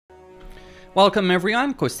Welcome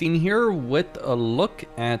everyone, Costin here with a look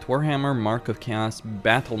at Warhammer Mark of Chaos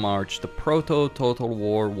Battle March, the Proto-Total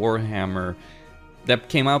War Warhammer that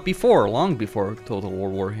came out before, long before Total War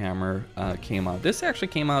Warhammer came out. This actually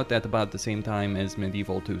came out at about the same time as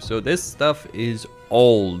Medieval 2, so this stuff is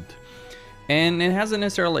old. And it hasn't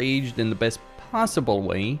necessarily aged in the best possible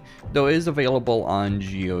way, though it is available on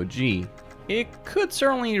GOG. It could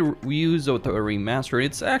certainly use a remaster.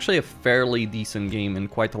 It's actually a fairly decent game in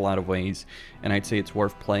quite a lot of ways, and I'd say it's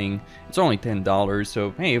worth playing. It's only $10,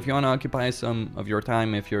 so hey, if you want to occupy some of your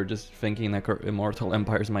time, if you're just thinking that Immortal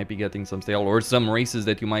Empires might be getting some sale, or some races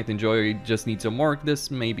that you might enjoy, or you just need some work,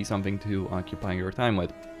 this may be something to occupy your time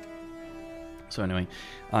with. So anyway,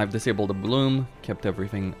 I've disabled the bloom, kept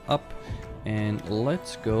everything up, and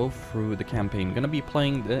let's go through the campaign. Gonna be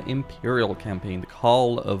playing the Imperial campaign, the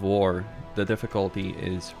Call of War. The difficulty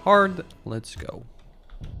is hard. Let's go.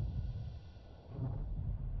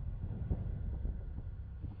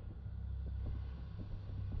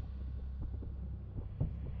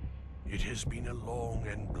 It has been a long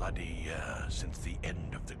and bloody year since the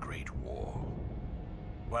end of the Great War.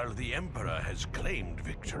 While the Emperor has claimed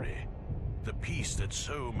victory, the peace that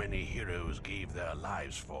so many heroes gave their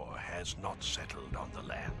lives for has not settled on the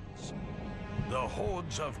lands. The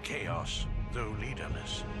hordes of chaos, though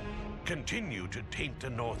leaderless, continue to taint the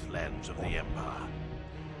northlands of the Empire.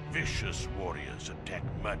 Vicious warriors attack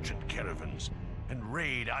merchant caravans and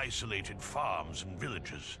raid isolated farms and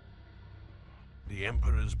villages. The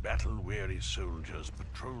Emperor's battle-weary soldiers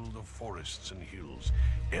patrol the forests and hills,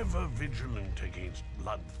 ever vigilant against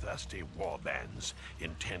bloodthirsty warbands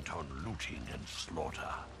intent on looting and slaughter.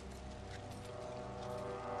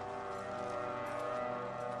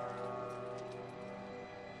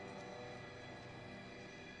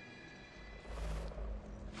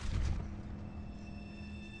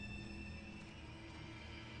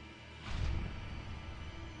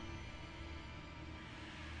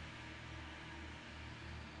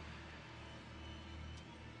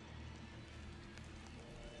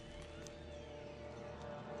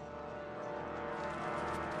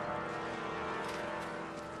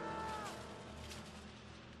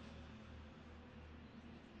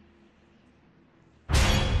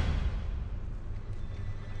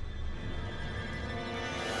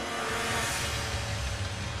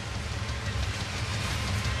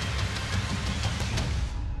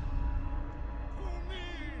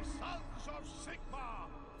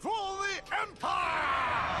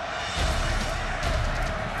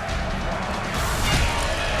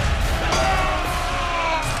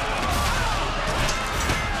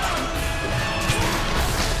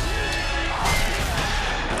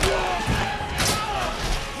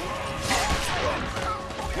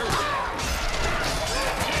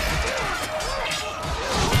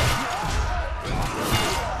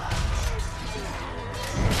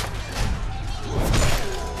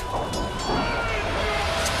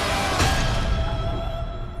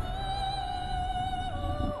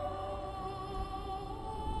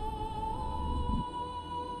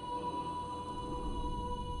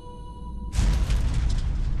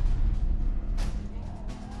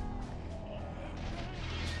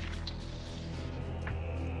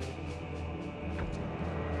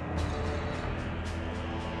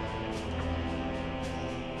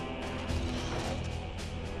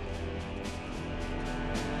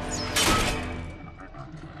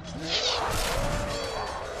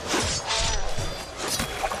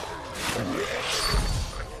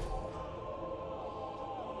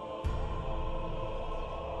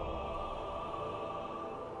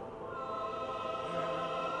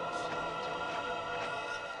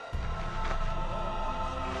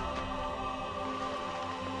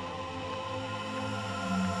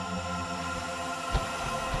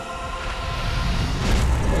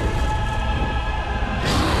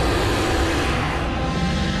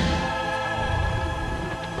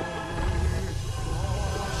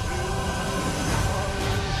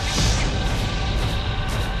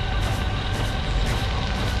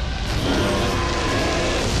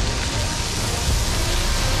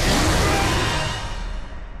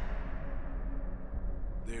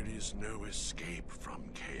 No escape from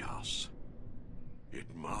chaos. It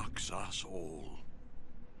marks us all.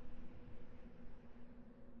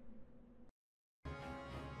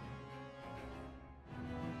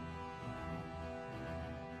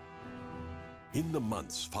 In the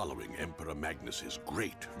months following Emperor Magnus's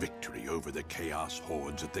great victory over the Chaos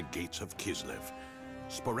hordes at the gates of Kislev,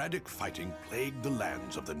 sporadic fighting plagued the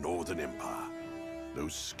lands of the Northern Empire. Though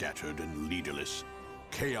scattered and leaderless,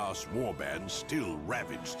 Chaos warbands still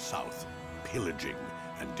ravaged south, pillaging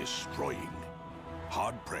and destroying.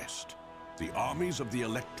 Hard-pressed, The armies of the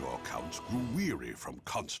Elector counts grew weary from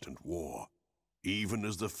constant war. Even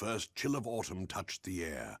as the first chill of autumn touched the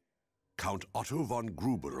air, Count Otto von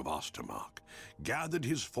Gruber of Ostermark gathered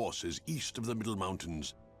his forces east of the Middle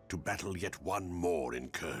Mountains to battle yet one more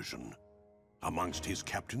incursion. Amongst his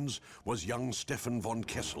captains was young Stefan von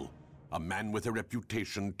Kessel, a man with a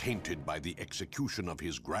reputation tainted by the execution of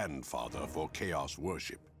his grandfather for chaos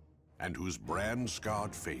worship, and whose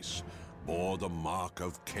brand-scarred face bore the mark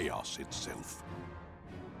of chaos itself.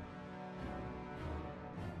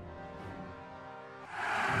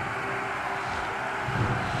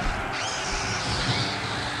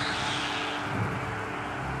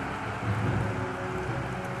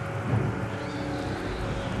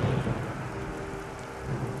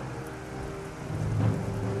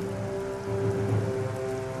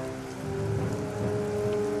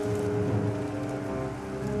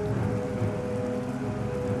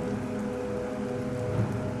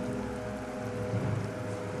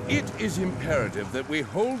 It is imperative that we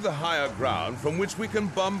hold the higher ground from which we can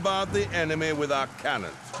bombard the enemy with our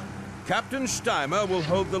cannons. Captain Steimer will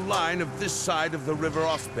hold the line of this side of the River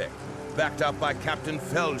Ospek, backed up by Captain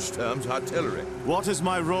Feldsturm's artillery. What is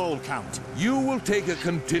my role, Count? You will take a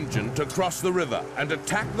contingent across the river and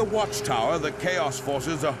attack the watchtower the Chaos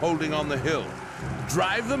forces are holding on the hill.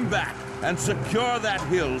 Drive them back and secure that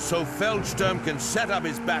hill so Feldsturm can set up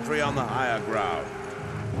his battery on the higher ground.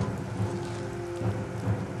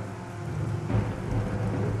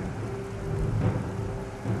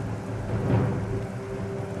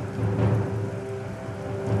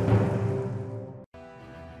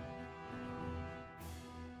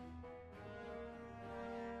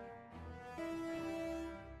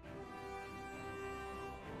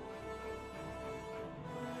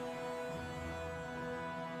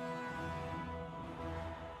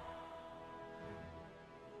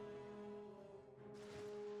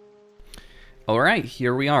 Alright,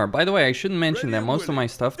 here we are. By the way, I should mention that most of my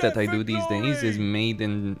stuff that I do these days is made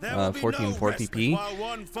in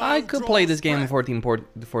 1440p. I could play this game in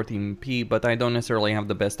 1440p, but I don't necessarily have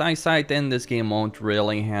the best eyesight, and this game won't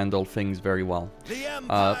really handle things very well.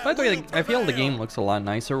 By the way, I feel the game looks a lot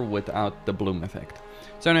nicer without the bloom effect.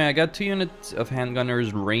 So anyway, I got 2 units of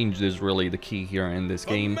handgunners. Range is really the key here in this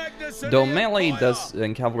game. Though melee does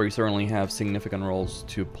and cavalry certainly have significant roles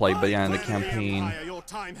to play, but yeah, in the campaign... Your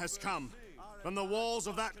time has come. From the walls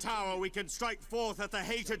of that tower we can strike forth at the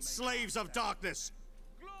hated slaves of darkness.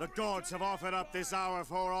 The gods have offered up this hour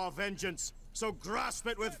for our vengeance, so grasp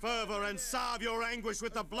it with fervor and salve your anguish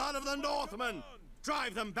with the blood of the Northmen.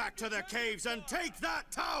 Drive them back to their caves and take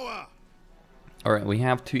that tower! Alright, we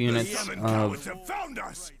have 2 units of... Found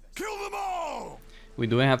us. Kill them all! We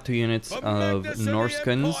do have 2 units of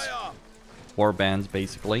Norskins, war bands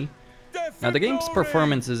basically. Now the game's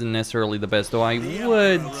performance isn't necessarily the best, though I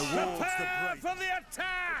would... Prepare for the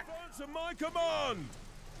attack! Answer my command!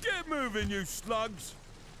 Get moving, you slugs!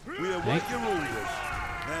 We await your orders.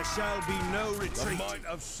 There shall be no retreat. The might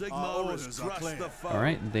of Sigmar has crushed the foe.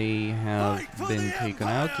 Alright, they have been taken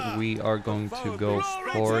out. We are going to go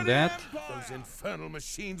for that. Those infernal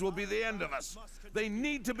machines will be the end of us. They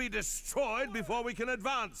need to be destroyed before we can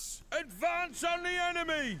advance. Advance on the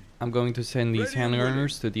enemy! I'm going to send these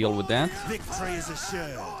handgunners to deal with that. Victory is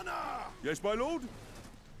assured. Yes, my lord?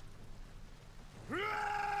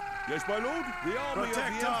 Yes, my lord? The army of the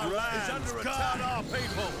Emperor is under attack. Our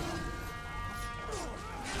people.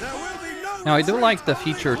 There will be no Now I do like the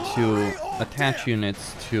feature to attach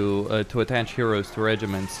units to attach heroes to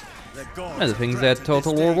regiments. One of the things that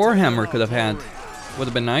Total War Warhammer could have had. Would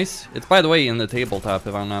have been nice. It's, by the way, in the tabletop,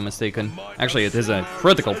 if I'm not mistaken. Actually, it is a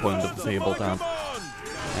critical point of the tabletop.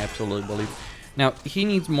 I absolutely believe. Now, he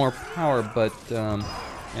needs more power, but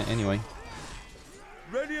anyway.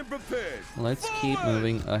 Ready and prepared. Let's keep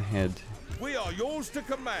moving ahead. We are yours to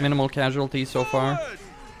command. Minimal casualties so far.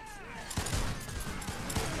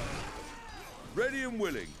 Ready and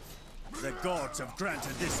willing. The gods have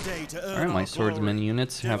granted this day to earn. Alright, my swordsman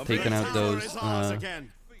units have taken out those.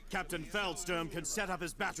 Captain Feldsturm can set up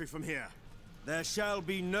his battery from here. There shall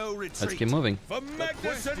be no retreat. Let's keep moving. For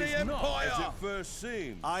Magnus and the Empire, as it first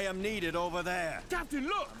seemed. I am needed over there. Captain,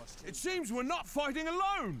 look! It seems we're not fighting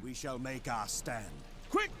alone. We shall make our stand.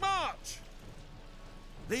 Quick march!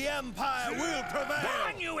 The Empire will prevail!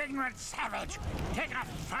 Down, you ignorant savage! Take a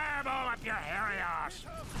fireball up your hairy ass!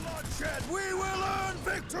 Bloodshed, we will earn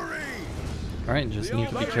victory! Alright, just need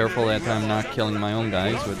to be careful that I'm not killing my own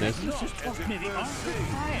guys with this. This has taught me the art of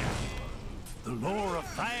fire. The lore of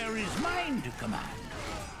fire is mine to command.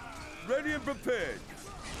 Ready and prepared.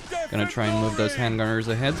 Gonna try and move those handgunners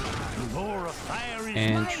ahead. The lore of fire is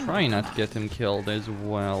And mine try not to get him killed as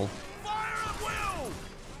well.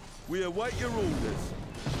 We await your orders.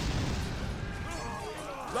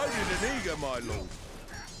 Loaded and eager, my lord.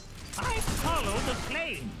 I follow the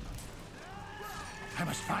flame. I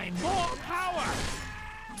must find more power.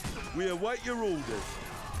 We await your orders.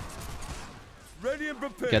 Ready and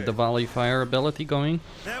prepared. Get the volley fire ability going.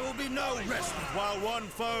 There will be no rest while one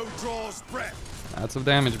foe draws breath. Lots of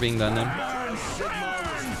damage being done then.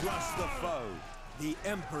 Sigmar will thrust the foe. The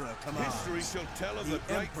Emperor commands. History shall tell of the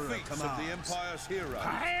great feats of the Empire's heroes.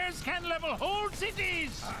 Fires can level whole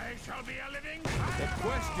cities. I shall be a living The fire.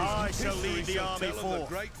 quest is I shall history lead the shall army tell of forth.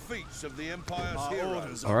 the great feats of the Empire's Our heroes.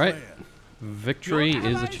 orders All are right, clear. victory Your is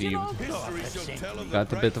allies in achieved. all History North shall have tell of sent the Got a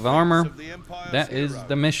great bit of feats armor. of the Empire's That is heroes.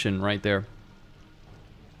 the mission right there.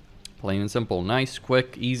 Plain and simple, nice,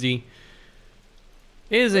 quick, easy.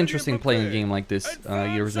 It is interesting playing a game like this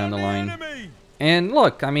years down the line. And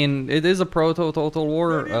look, I mean, it is a Proto-Total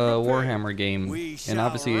War Warhammer game, and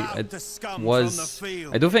obviously it was.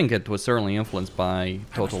 I do think it was certainly influenced by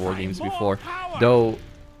Total War games before, though.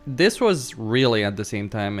 This was really at the same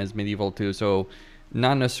time as Medieval 2, so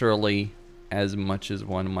not necessarily as much as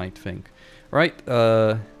one might think. Right,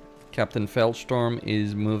 Captain Feldstorm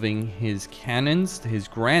is moving his cannons, his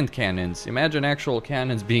grand cannons. Imagine actual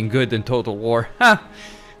cannons being good in Total War. Ha!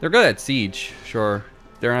 They're good at siege, sure.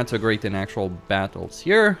 They're not so great in actual battles.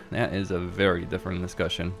 Here, that is a very different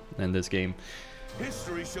discussion than this game.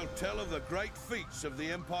 History shall tell of the great feats of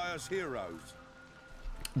the Empire's heroes.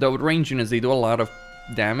 Though with range units, they do a lot of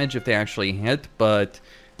damage if they actually hit, but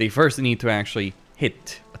they first need to actually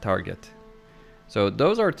hit a target. So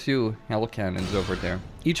those are two hell cannons over there.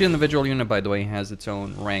 Each individual unit, by the way, has its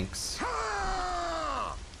own ranks,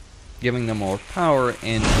 giving them more power,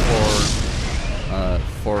 and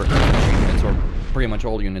for units, or pretty much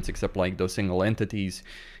all units except like those single entities,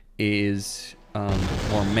 is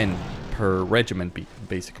more men per regiment,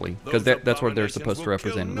 basically, because that's what they're supposed to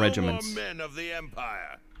represent, regiments. No more men of the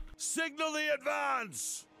Empire. Signal the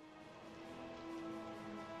advance.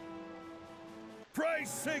 Praise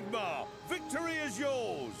Sigmar! Victory is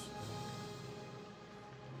yours!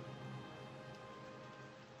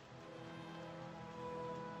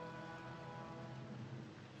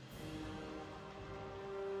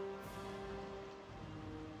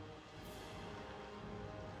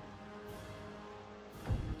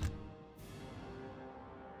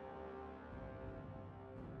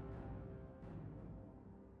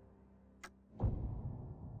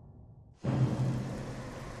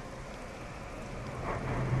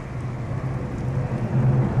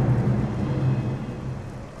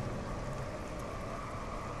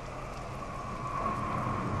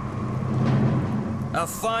 A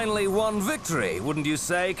finely won victory, wouldn't you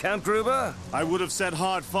say, Count Gruber? I would have said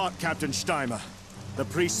hard fought, Captain Steimer. The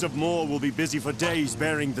priests of Moor will be busy for days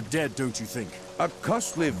burying the dead, don't you think? A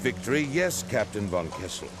costly victory, yes, Captain von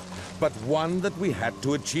Kessel, but one that we had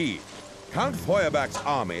to achieve. Count Feuerbach's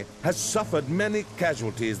army has suffered many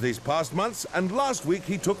casualties these past months, and last week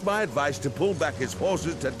he took my advice to pull back his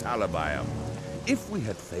forces to Talabayam. If we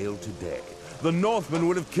had failed today, the Northmen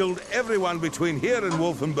would have killed everyone between here and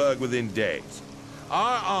Wolfenburg within days.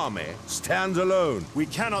 Our army stands alone. We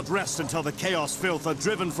cannot rest until the Chaos Filth are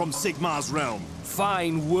driven from Sigmar's realm.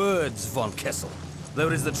 Fine words, von Kessel. Though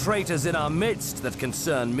it is the traitors in our midst that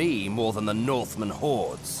concern me more than the Northman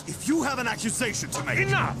hordes. If you have an accusation to make...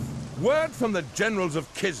 Enough! Word from the generals of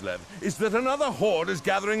Kislev is that another horde is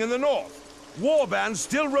gathering in the north. Warbands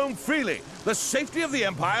still roam freely. The safety of the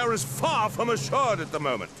Empire is far from assured at the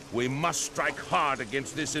moment. We must strike hard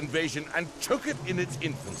against this invasion and choke it in its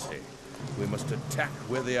infancy. We must attack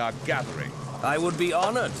where they are gathering. I would be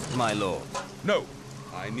honored, my lord. No,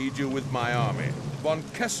 I need you with my army. Von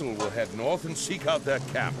Kessel will head north and seek out their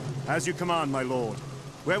camp. As you command, my lord.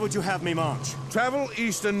 Where would you have me march? Travel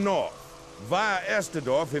east and north, via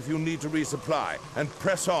Esterdorf if you need to resupply, and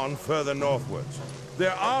press on further northwards.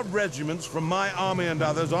 There are regiments from my army and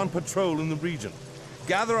others on patrol in the region.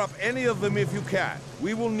 Gather up any of them if you can.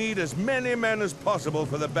 We will need as many men as possible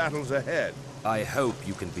for the battles ahead. I hope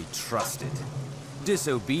you can be trusted.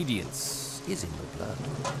 Disobedience is in your blood.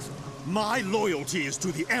 My loyalty is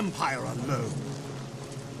to the Empire alone.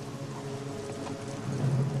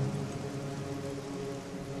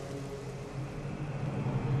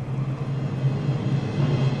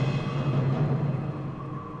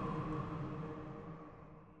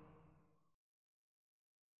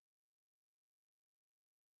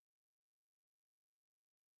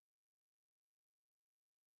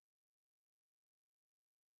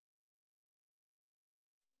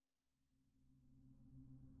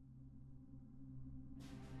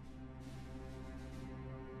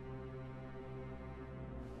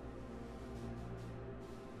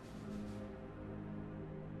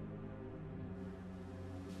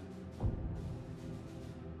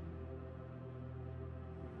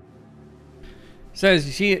 So as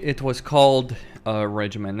you see, it was called a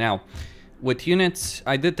regiment. Now, with units,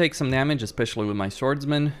 I did take some damage, especially with my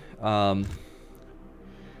swordsman. I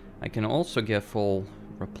can also get full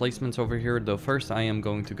replacements over here, though first I am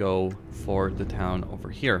going to go for the town over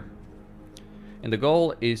here. And the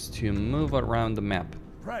goal is to move around the map.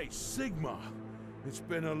 Praise Sigma! It's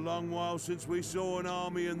been a long while since we saw an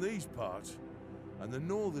army in these parts, and the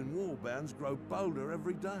northern warbands grow bolder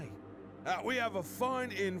every day. We have a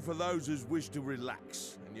fine inn for those who wish to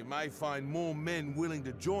relax, and you may find more men willing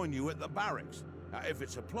to join you at the barracks. If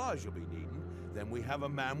it's supplies you'll be needing, then we have a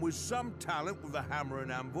man with some talent with a hammer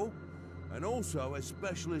and anvil, and also a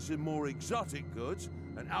specialist in more exotic goods,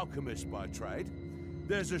 an alchemist by trade.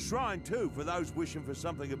 There's a shrine too for those wishing for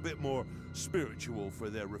something a bit more spiritual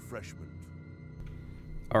for their refreshment.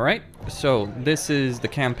 Alright, so this is the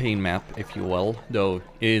campaign map, if you will, though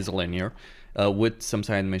it is linear, with some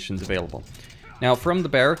side missions available. Now from the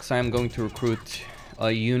barracks I'm going to recruit a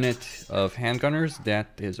unit of handgunners. That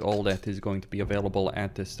is all that is going to be available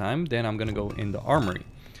at this time. Then I'm going to go in the armory.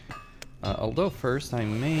 Although first I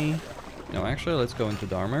may... No, actually let's go into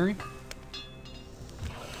the armory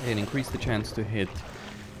and increase the chance to hit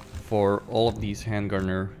for all of these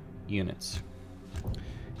handgunner units.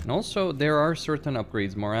 And also, there are certain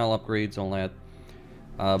upgrades, morale upgrades, all that.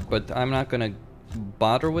 But I'm not going to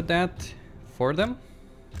bother with that for them.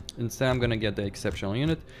 Instead, I'm going to get the exceptional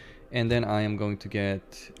unit. And then I am going to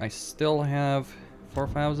get... I still have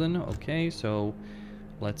 4,000. Okay, so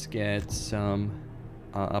let's get some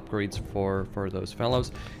upgrades for those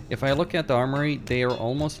fellows. If I look at the armory, they are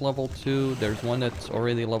almost level 2. There's one that's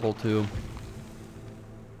already level 2.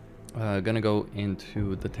 Gonna go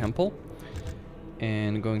into the temple.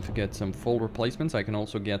 And going to get some full replacements. I can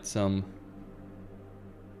also get some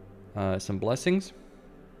blessings.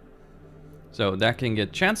 So that can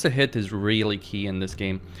get... Chance to hit is really key in this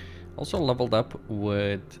game. Also leveled up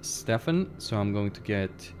with Stefan, so I'm going to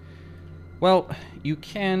get... Well, you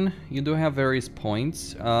do have various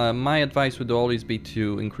points. My advice would always be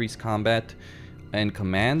to increase combat and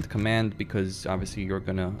command. Command because obviously you're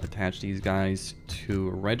gonna attach these guys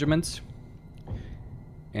to regiments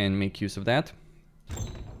and make use of that.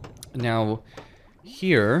 Now,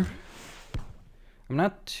 here, I'm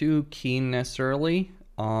not too keen necessarily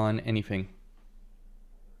on anything.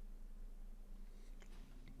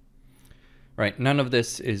 Right, none of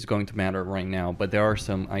this is going to matter right now, but there are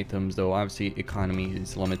some items, though obviously economy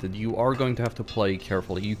is limited. You are going to have to play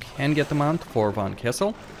carefully. You can get the mount for Von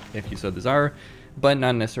Kessel, if you so desire, but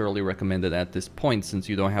not necessarily recommended at this point, since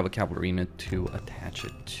you don't have a cavalry unit to attach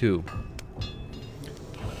it to.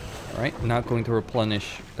 Alright, not going to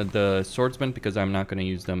replenish the swordsmen because I'm not going to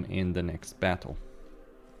use them in the next battle.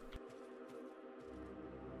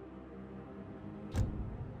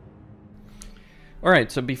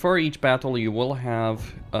 Alright, so before each battle you will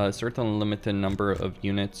have a certain limited number of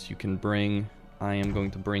units you can bring. I am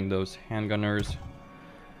going to bring those handgunners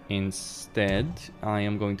instead. I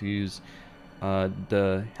am going to use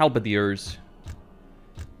the halberdiers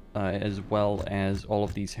as well as all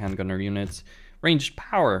of these handgunner units. Ranged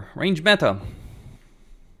power, range meta.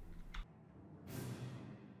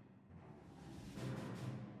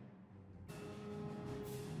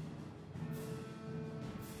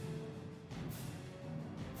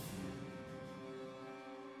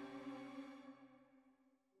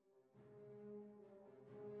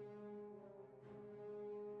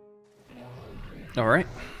 All right.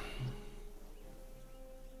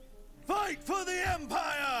 Fight for the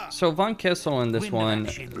Empire! So Von Kessel in this one,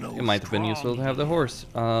 it might have been useful to have the horse.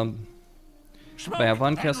 But yeah,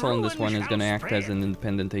 Von Kessel in this one is going to act as an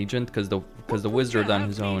independent agent because the wizard on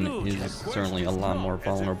his own is certainly a lot more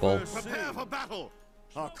vulnerable. Prepare for battle!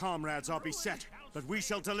 Our comrades are beset, but we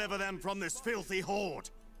shall deliver them from this filthy horde.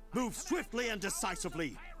 Move swiftly and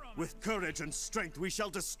decisively. With courage and strength, we shall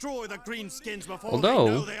destroy the greenskins before they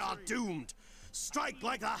know they are doomed. Strike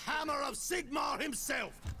like the hammer of Sigmar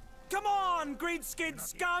himself! Come on, greenskin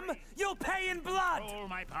scum! You'll pay in blood! All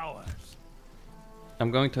my powers.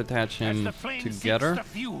 I'm going to attach him together.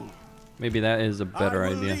 Maybe that is a better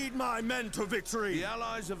idea. Lead my men to victory. The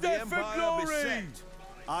allies of the Empire are beset.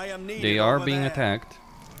 I am needed. They are over being there. attacked.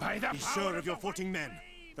 Be sure of your footing, men.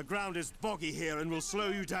 The ground is boggy here and will slow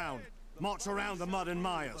you down. March around the mud and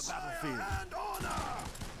mires. Battlefield.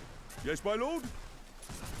 Yes, my lord.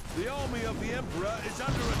 The army of the Emperor is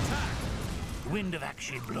under attack. Wind of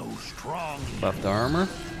action blows strong. Buff the armor.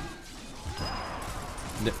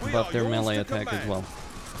 Buff their melee attack as well.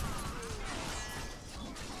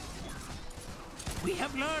 We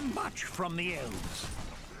have learned much from the elves.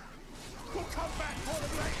 We'll come back for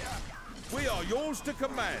them later. We are yours to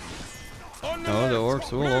command. Oh, the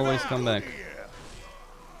orcs will always come back.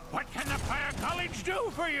 What can the Fire College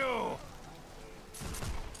do for you?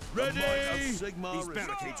 Ready! These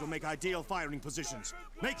barricades will make ideal firing positions.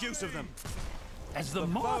 Make use of them. As the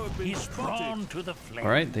moth is drawn to the flame.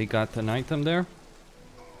 Alright, they got an item there.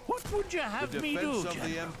 What would you have me do, The defense of the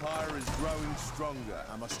General? Empire is growing stronger.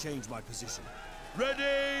 I must change my position.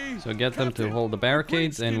 Ready! So get them to hold the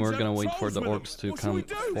barricades, and we're gonna wait for the orcs to come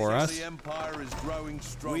for us. The Empire is growing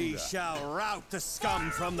stronger. We shall rout the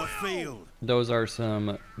scum from the field. Those are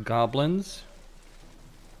some goblins.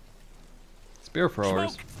 Spear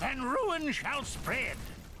throwers. Smoke and ruin shall spread.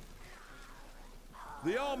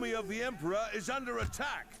 The army of the Emperor is under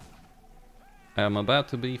attack. I am about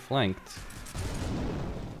to be flanked.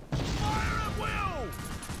 Fire at will!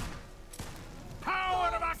 Power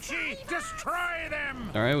of Akshi, destroy them!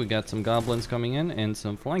 Alright, we got some goblins coming in and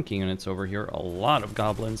some flanking units over here. A lot of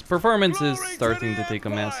goblins. Performance is Glory to starting the to take a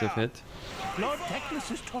massive Empire! hit. Lord Teclis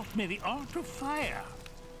has taught me the art of fire.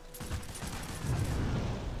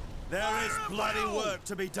 There is bloody work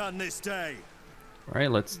to be done this day. Alright,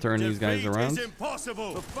 let's turn these guys Defeat around. is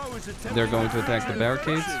impossible. The foe is attempting They're going to attack the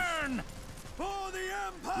barricades. Burn! For the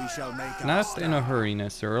Empire. We shall make our Not stand. in a hurry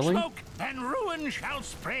necessarily. Smoke and ruin shall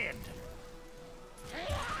spread.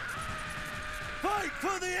 Fight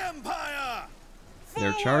for the Empire.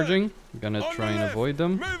 They're charging. Gonna On try the and left. avoid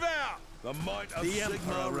them. Move out! The might of The Sigma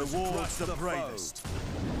Emperor has rewards crushed the foe. bravest.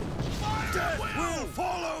 Death will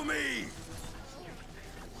follow me.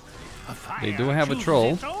 A fire They do have a chooses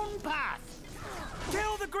troll. its own path.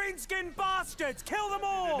 Kill the green-skinned bastards! Kill them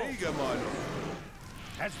all! Eager, my lord.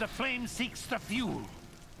 As the flame seeks the fuel.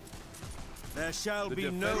 There shall The be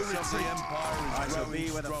no defense of the retreat. Empire is I shall growing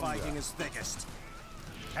be where the stronger. fighting is thickest.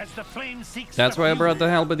 As the flame seeks That's the why I fuel. brought the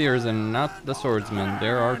halberdiers and not the swordsmen.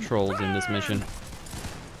 There are trolls in this mission.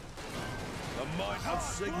 The might of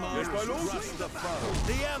Sigma has crushed the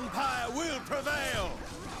foe. The Empire will prevail.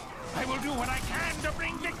 I will do what I can to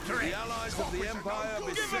bring victory. The allies of the Empire Give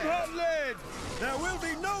beset. it hot lead. There will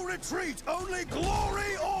be no retreat, only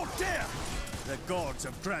glory or death. The gods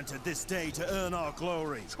have granted this day to earn our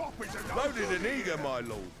glory. Loaded and eager, my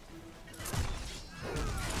lord.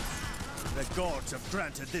 The gods have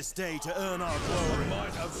granted this day to earn our glory.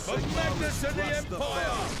 Might of Sigma madness of the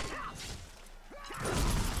Empire.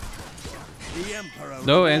 The Emperor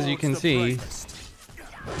Though, as you rewards can the see, bravest.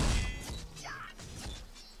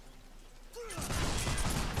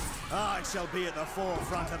 I shall be at the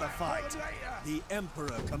forefront of the fight. The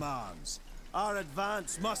Emperor commands. Our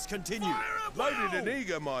advance must continue. Loaded and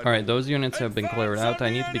eager, my lord. Alright, those units have been cleared out. I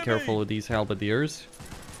need to be careful with these halberdiers.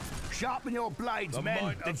 Sharpen your blades, The men.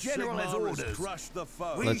 might The of general has Sigma has orders. crushed the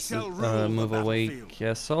foe. We Let's shall rule the move away battlefield.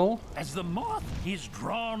 Kessel. As the moth is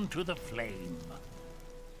drawn to the flame.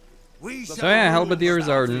 We So shall yeah, rule the halberdiers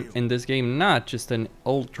are battlefield. in this game not just an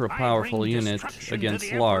ultra powerful I bring unit destruction to against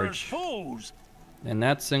the Emperor's large. foes. And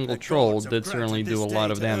that single The troll gods have did granted certainly do a this lot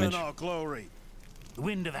day of to earn damage. our glory. The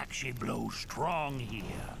wind of Akshi blows strong here.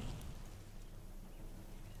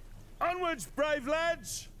 Onwards, brave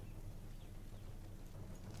lads.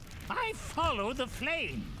 I follow the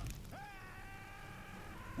flame.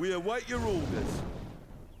 We await your orders.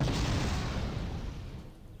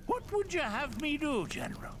 What would you have me do,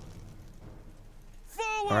 General?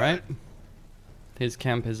 Forward! Alright. His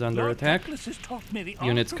camp is under Lord attack. Teclis has taught me the art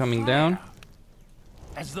Units of coming fire. down.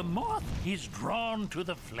 As the moth is drawn to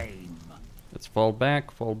the flame. Let's fall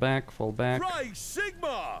back, fall back, fall back. Praise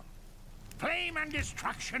Sigma! Flame and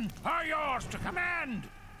destruction are yours to command.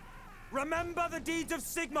 Remember the deeds of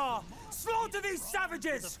Sigmar! Slaughter these The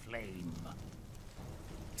savages! flame.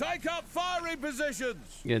 Take up firing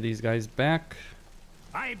positions! Get these guys back.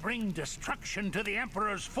 I bring destruction to the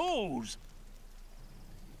Emperor's foes.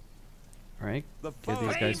 Alright, The get these foe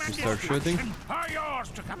guys Flame to and start shooting. destruction are yours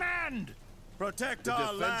to command. Protect The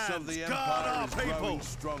our defense of lands, the guard Empire our is people. growing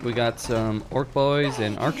stronger. We got some orc boys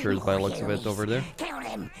and archers by the looks of it over there. Kill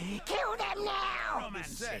them! Kill them now!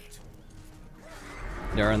 Romance it.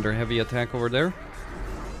 They're under heavy attack over there.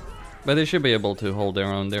 But they should be able to hold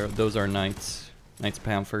their own there. Those are knights. Knights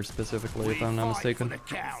Panther specifically, if I'm not mistaken. For the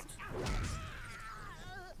count.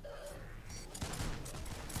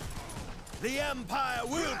 The Empire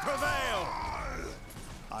will prevail.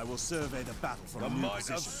 I will survey the battle from The a new might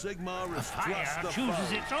of position. Sigma has Fire crushed the chooses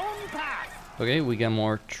foe. its own path. Okay, we got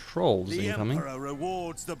more trolls The incoming. Emperor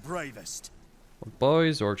rewards the bravest. Orc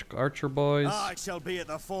boys, archer boys. I shall be at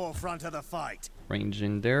the forefront of the fight. Range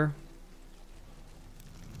in there.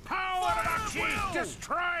 Power of Akshi,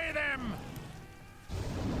 destroy them.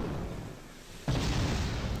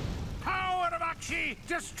 Power of Akshi,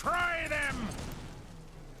 destroy them.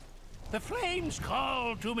 The flames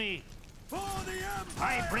call to me. For the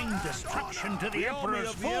Empire! I bring destruction to the army Emperor's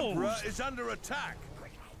of the Emperor foes. is under attack.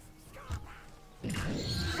 Glory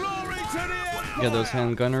to the Empire! Get those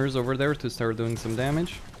handgunners over there to start doing some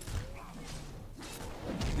damage.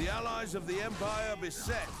 The allies of the Empire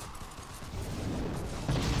beset.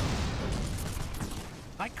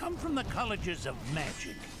 I come from the colleges of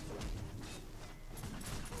magic.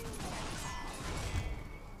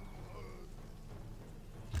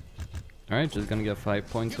 Alright, just gonna get 5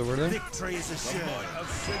 points over there. Victory is assured.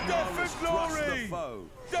 Death and glory!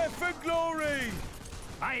 Death and glory!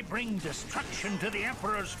 I bring destruction to the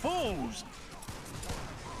Emperor's foes.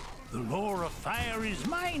 The lore of fire is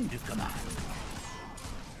mine to command.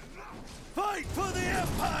 Fight for the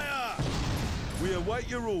Empire! We await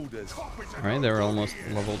your orders. Alright, they're almost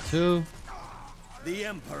level 2. The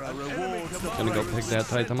Emperor rewards the Gonna go pick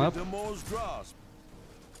that item up.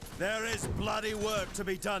 There is bloody work to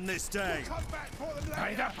be done this day.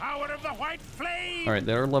 By the power of the white flame! Alright,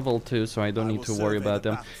 they're level 2, so I don't need to worry about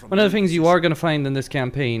them. One of the things you are gonna find in this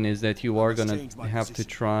campaign is that you are gonna have to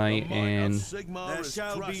try and There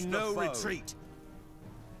shall be no retreat.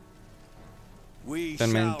 We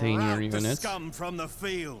then shall maintain your rout the units. scum from the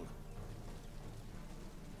field.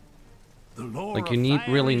 The lore Like of you need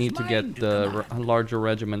fire really is need to mine get the command. larger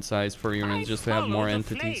regiment size for units just to have follow more the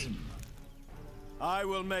entities. flame. I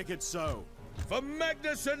will make it so. For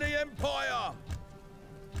Magnus and the Empire!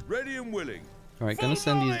 Ready and willing. Alright, gonna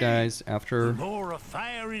send these guys after The lore of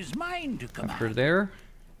fire is mine to command. after there.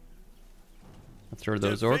 After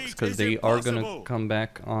those orcs, Defeat because is they are gonna impossible. come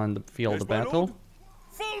back on the field Yes, of my battle. lord.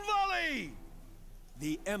 Full volley!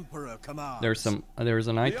 The Emperor commands. There's an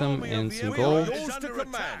The item army of and the some Empire gold. is under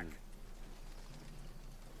attack.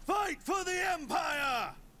 Fight for the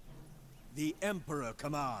Empire! The Emperor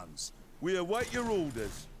commands. We await your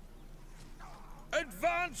orders.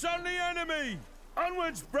 Advance on the enemy!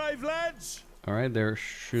 Onwards, brave lads! Alright, they're Full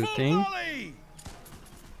shooting. volley!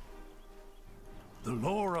 The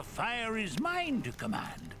lore of fire is mine to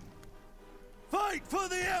command. Fight for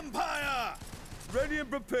the Empire! Ready and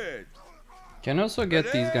prepared. Can also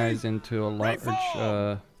get these guys into a large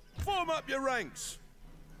Form up your ranks.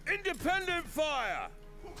 Independent fire!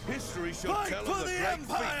 History shall Fight tell for of the the great feats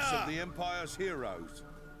Empire! of the Empire's heroes.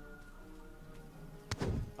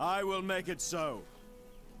 I will make it so.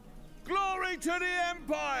 Glory to the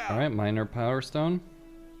Empire! Alright, minor power stone.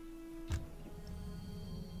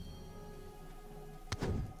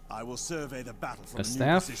 I will survey the battle from A a new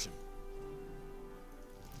staff. position.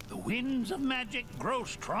 The winds of magic grow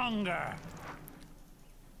stronger.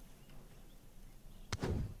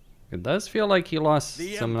 It does feel like he lost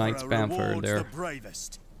The some Emperor Knights Panther rewards there. the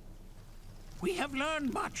bravest. We have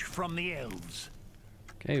learned much from the elves.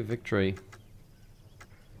 Okay, victory.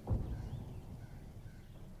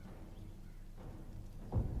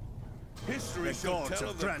 History The shall gods tell have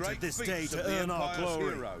of the granted great this feats day of to the earn our Empire's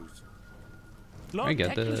glory. heroes. I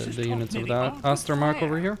get Teclis has the taught units me of the the art of Ostermark fire.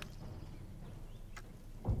 over here.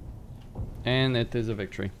 And it is a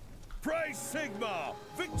victory. Praise Sigmar!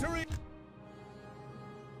 Victory!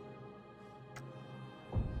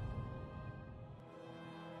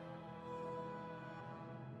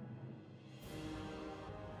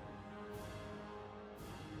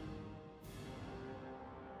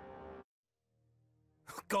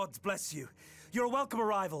 Gods bless you. You're a welcome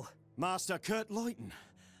arrival. Master Kurt Leuten.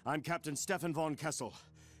 I'm Captain Stefan von Kessel,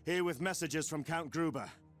 here with messages from Count Gruber.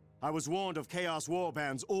 I was warned of Chaos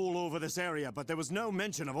warbands all over this area, but there was no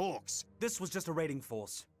mention of orcs. This was just a raiding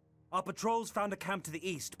force. Our patrols found a camp to the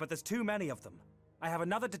east, but there's too many of them. I have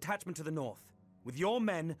another detachment to the north. With your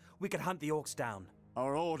men, we could hunt the orcs down.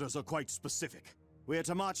 Our orders are quite specific. We are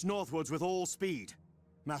to march northwards with all speed.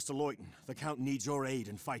 Master Leuten, the Count needs your aid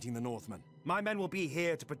in fighting the Northmen. My men will be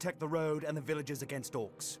here to protect the road and the villages against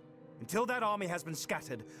orcs. Until that army has been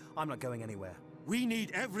scattered, I'm not going anywhere. We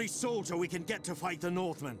need every soldier we can get to fight the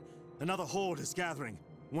Northmen. Another horde is gathering,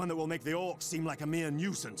 one that will make the orcs seem like a mere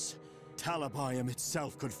nuisance. Talabayam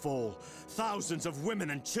itself could fall. Thousands of women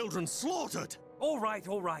and children slaughtered! All right,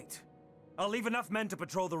 all right. I'll leave enough men to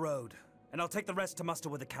patrol the road, and I'll take the rest to muster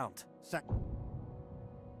with the Count.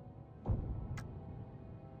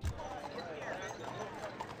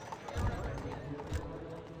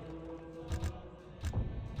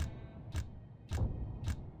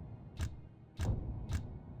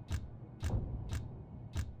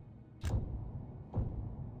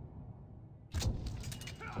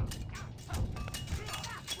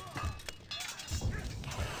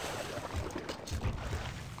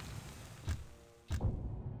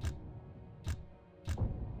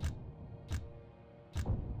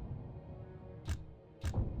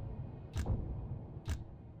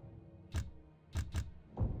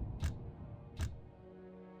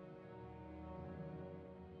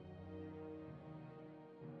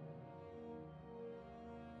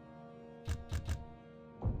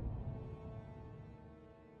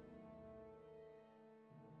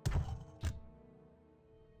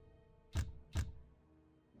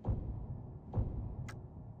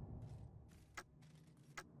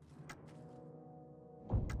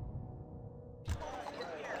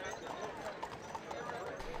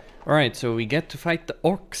 Alright, so we get to fight the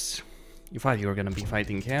orcs. You thought you were gonna be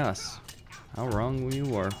fighting chaos. How wrong you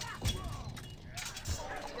were.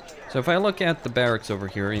 So if I look at the barracks over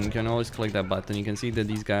here, and you can always click that button, you can see that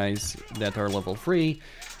these guys that are level 3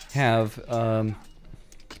 have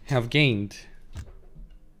gained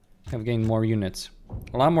more units.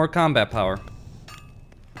 A lot more combat power.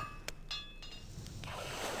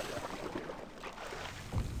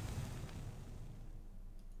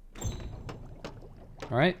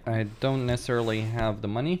 Alright, I don't necessarily have the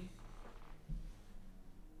money.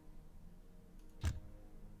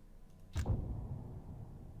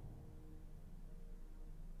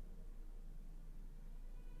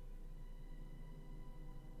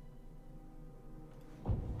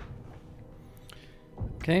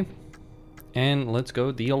 Okay, and let's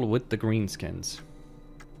go deal with the greenskins.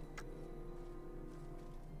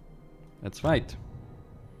 Let's fight.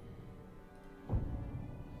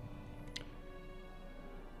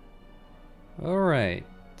 All right.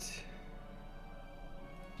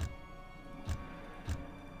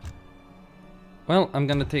 Well, I'm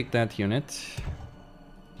gonna take that unit.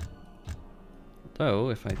 Though,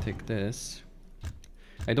 if I take this,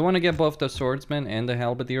 I don't want to get both the swordsmen and the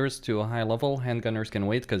halberdiers to a high level. Handgunners can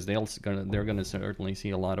wait because they're gonna certainly see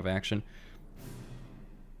a lot of action.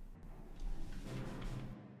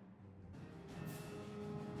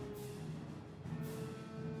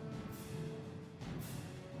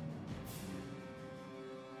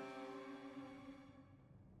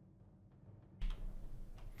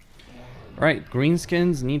 Right,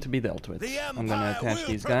 greenskins need to be dealt with. I'm gonna attach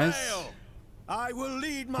these guys. I will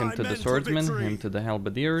lead my Him to the swordsman, him to the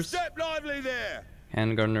halberdiers. Step lively there!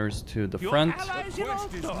 Handgunners to the front.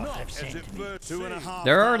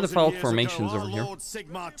 There are default formations over here. Lord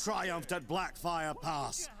Sigmar triumphed at Blackfire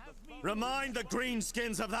Pass. Remind the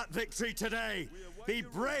greenskins of that victory today. Be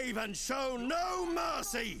brave and show no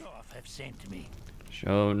mercy. Have sent me.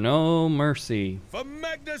 Show no mercy. For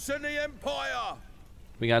Magnus and the Empire!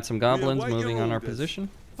 We got some goblins await your moving on our orders. position.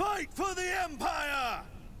 Fight for the Empire!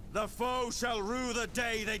 The foe shall rue the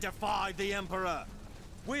day they defied the Emperor.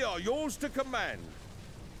 We are yours to command.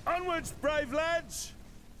 Onwards, brave lads!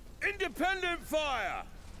 Independent fire!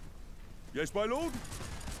 Yes, my lord?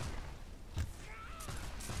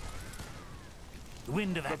 The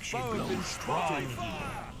wind of action blows strong.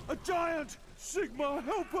 A giant! Sigmar,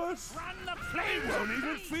 help us! Run the flame! We don't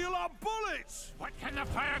even feel our bullets! What can the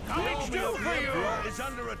fire The college army do of the for Emperor you? is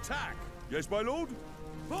under attack. Yes, my lord?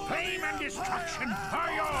 Flame and destruction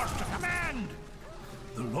are yours to command.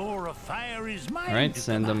 The lore of fire is mine. Alright, to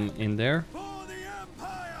send them command. in there. For the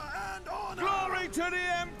Empire and honor! Glory to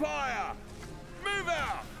the Empire! Move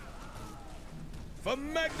out! For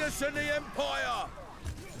Magnus and the Empire!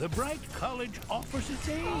 The Bright College offers its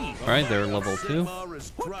aid. Alright, they're level 2. Sigmar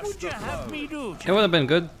has What crushed would you the have foe. me do? It would have been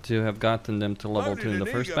good to have gotten them to level Loaded 2 in the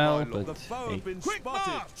and first eager, battle, my lord. but The foe hey. have been Quick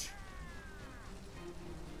spotted. march!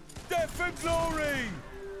 Death and glory!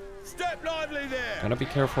 Step lively there! Gotta be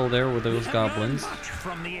careful there with those goblins. Much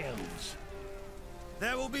from the elves.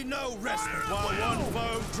 There will be no rest while one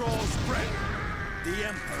foe draws breath. The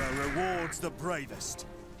Emperor rewards the bravest.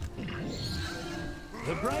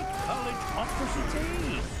 The Bright College offers its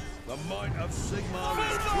aid. The might of Sigmar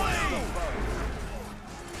has crushed the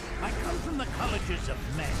foe. I come from the colleges of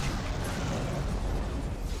magic.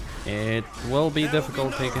 It will be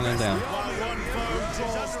difficult taking it down. While one foe Is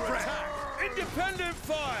draws under breath. attack! Independent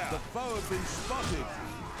fire! The foe have been spotted.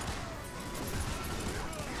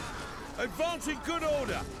 Advancing good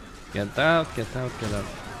order! Get out, get out, get out.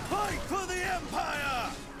 Fight for the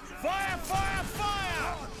Empire! Fire, fire,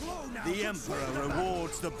 fire! The Emperor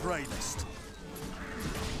rewards the bravest.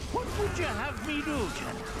 What would you have me do,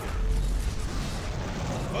 General?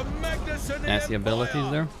 For Magnus and the Nasty Empire.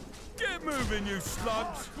 abilities there. Get moving, you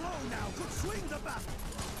slugs!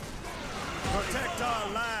 Protect our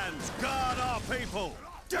lands, guard our people.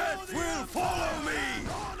 Death will follow me.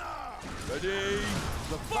 Ready?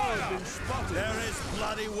 The foe have been spotted. There is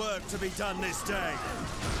bloody work to be done this day.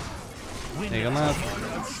 Take them out.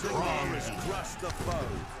 Sigmar has crushed the foe.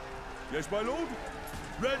 Yes, my lord?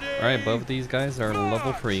 Ready? Alright, both these guys are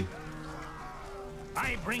level 3.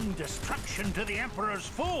 I bring destruction to the Emperor's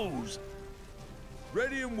foes.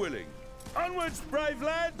 Ready and willing. Onwards, brave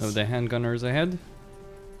lads! Of the handgunners ahead.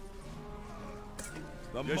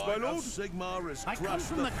 The yes, my lord? Sigmar has I come crushed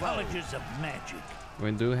from the the foe. colleges of magic.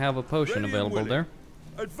 We do have a potion Ready and available willing. there.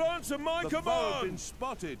 Advance at my command! Foe have been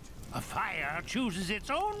spotted. A fire chooses its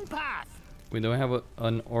own path. We do have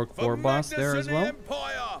an Orc For War boss Magnus there and as the well.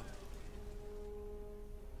 Empire!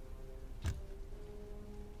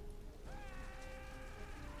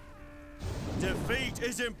 Defeat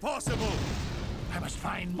is impossible. I must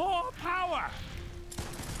find more power.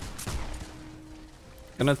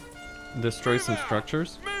 Gonna destroy some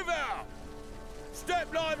structures. Move out!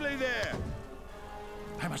 Step lively there!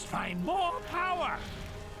 I must find more power.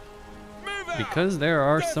 Move out! Because there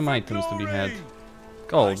are Death some for items to be had.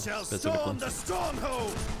 glory! Gold, Storm specifically. the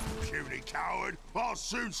stronghold! Puny coward, I'll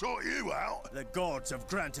soon sort you out. The gods have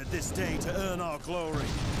granted this day to earn our glory.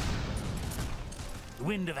 The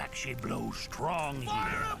wind of actually blows strong Fire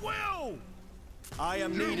here. at will! I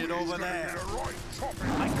am needed over there.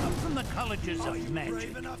 I come from the colleges of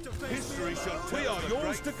magic. History shall we are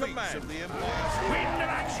yours to command. The Empire. Wind of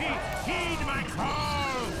Axie, heed my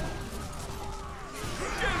call!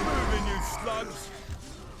 Get moving, you slugs!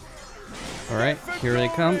 Alright, here they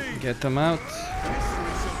come. Get them out.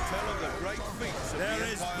 History shall tell of the great feats of There the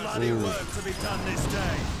is Empire. bloody work to be done this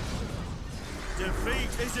day.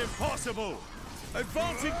 Defeat is impossible.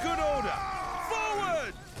 Advance in good order!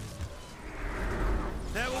 Forward!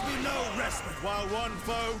 There will be no respite while one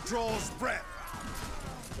foe draws breath.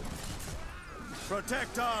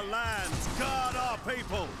 Protect our lands, guard our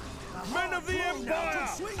people. Men of the Empire!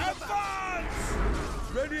 Advance!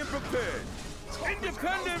 Ready and prepared.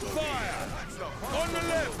 Independent fire! On the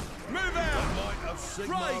left! Move out!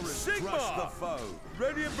 Right, Sigma! The foe.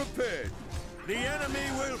 Ready and prepared. The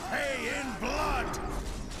enemy will pay in blood.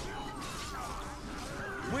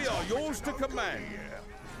 We are yours to command.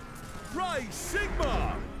 Right,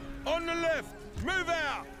 Sigma! On the left! Move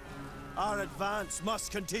out! Our advance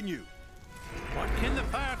must continue. What can the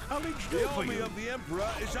Fire College do The for army you? of the Emperor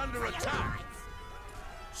is under attack.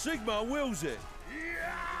 Sigma wills it.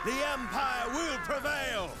 The Empire will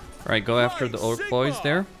prevail. Alright, go after the orc boys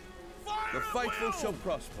there. The faithful shall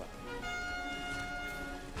prosper.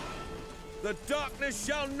 The darkness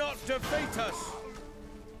shall not defeat us.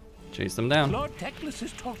 Chase them down. Lord Teclis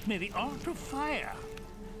has taught me the art of fire.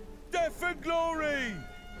 Death for glory!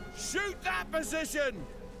 Shoot that position!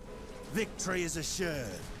 Victory is assured.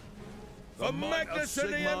 The Magnus of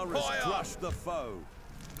the Empire! Crush the foe.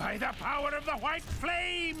 By the power of the white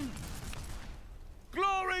flame!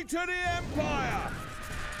 Glory to the Empire!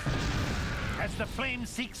 As the flame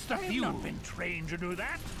seeks the fuel. I've not been trained to do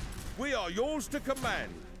that. We are yours to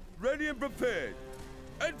command. Ready and prepared.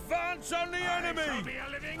 Advance on the enemy!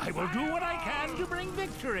 I will do what I can to bring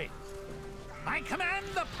victory. I command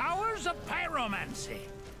the powers of pyromancy.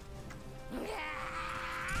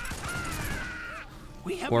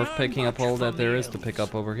 We have Worth learned picking up much all that from there the is to pick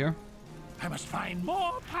up over here. I must find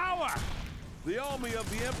more power. The army of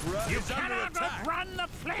the Emperor You is under cannot attack. outrun the The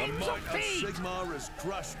flames might of of fate. Sigmar has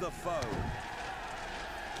crushed the foe.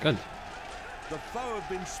 Good. The foe have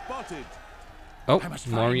been spotted. Oh, I must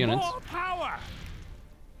more find units. more power.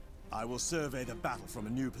 I will survey the battle from a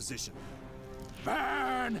new position.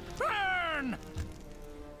 Burn! Burn!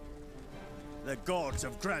 The gods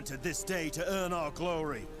have granted this day to earn our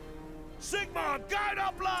glory. Sigmar, guide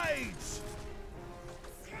our blades!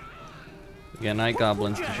 Again, night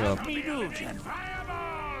goblins to show up. Me do, Jen.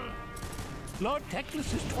 Fireball! Lord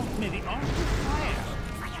Teclis has taught me the art of fire.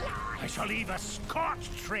 I shall leave a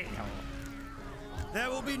scorched trail. There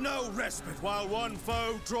will be no respite while one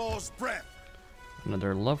foe draws breath.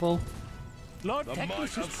 Another level. Lord The Teclis might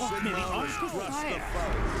has of taught me the Sigmar art has of crushed the fire.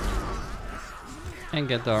 foe. And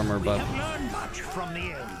get the armor We buff. have learned much from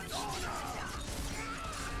the elves.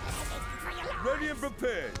 Ready and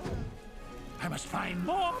prepared. I must find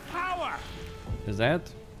more power. Is that?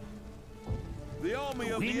 The army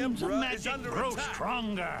of the Winds of Emperor is magic under grow attack.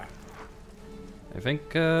 stronger. I think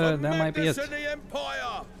The that might be Magnus it. of the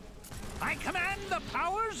Empire! I command the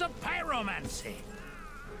powers of pyromancy.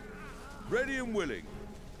 Ready and willing.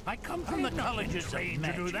 I come from the colleges of magic.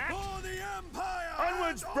 To do that. For the Empire!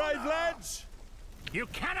 Onwards, brave lads! You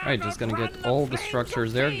cannot Alright, just gonna outrun get all the flames structures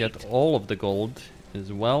of there, fate. get all of the gold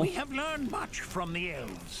as well. We have learned much from the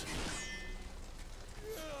elves.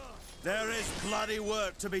 There is bloody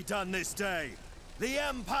work to be done this day. The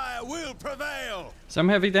Empire will prevail. Some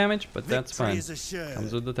heavy damage, but that's Victory fine. is assured.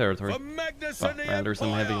 Comes with the territory. The Magnus Well, of the rather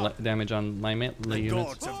some heavy Empire! damage on my melee The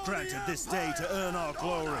units. gods have granted this day to earn our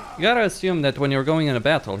glory. You gotta assume that when you're going in a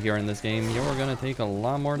battle here in this game, you're gonna take a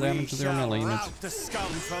lot more We damage with your shall melee units. rout the scum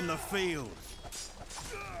from the field.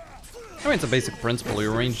 I mean, it's a basic principle.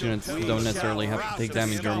 Your ranged units don't necessarily have to take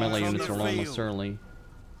damage. Your melee units will almost certainly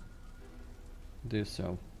do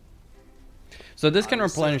so. So this can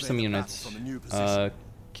replenish some units.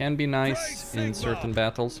 Can be nice in certain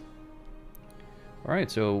battles.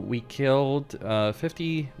 Alright, so we killed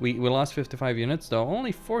 50... We lost 55 units, though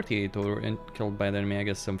only 48 were killed by the enemy. I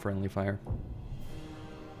guess some friendly fire.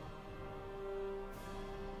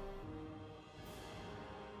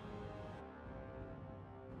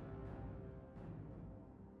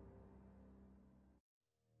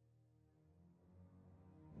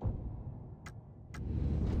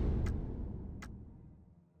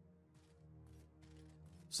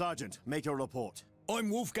 Sergeant, make your report. I'm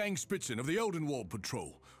Wolfgang Spritzen of the Eldenwald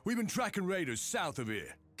Patrol. We've been tracking raiders south of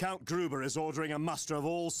here. Count Gruber is ordering a muster of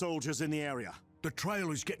all soldiers in the area. The trail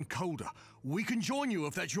is getting colder. We can join you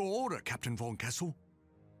if that's your order, Captain von Kessel.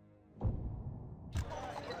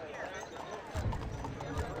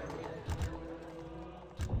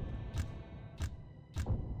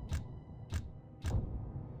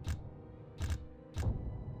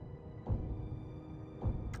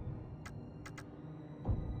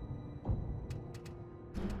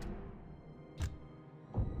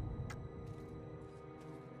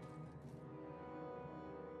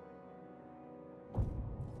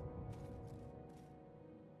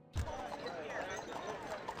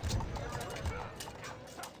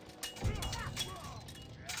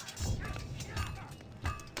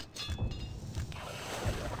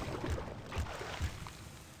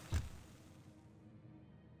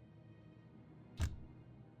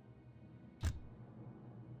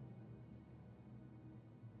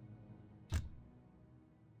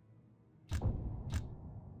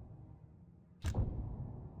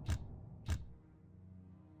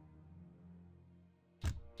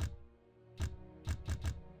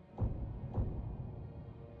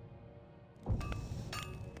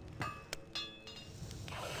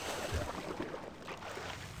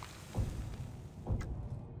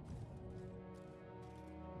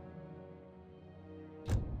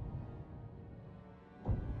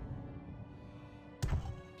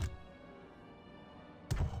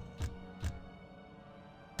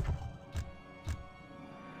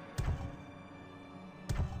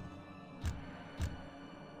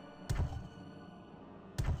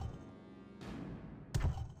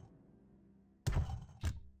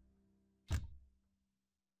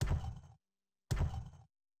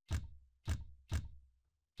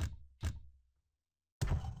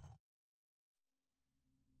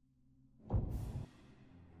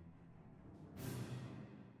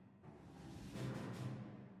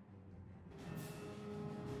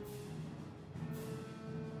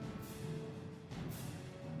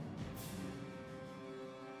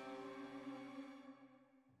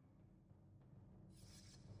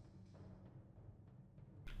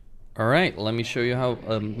 Alright, let me show you how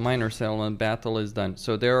a minor settlement battle is done.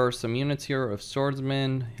 So there are some units here of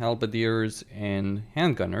swordsmen, halberdiers, and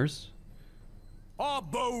handgunners. Our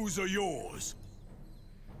bows are yours.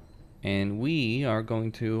 And we are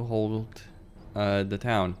going to hold the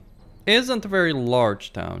town. It isn't a very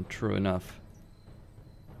large town, true enough.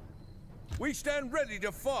 We stand ready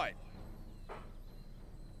to fight.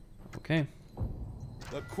 Okay.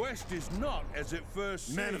 The quest is not as it first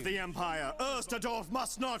seemed. Men of the Empire, Ersterdorf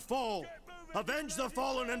must not fall. Avenge the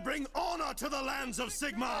fallen and bring honor to the lands of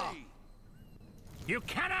Sigmar. You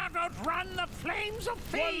cannot outrun the flames of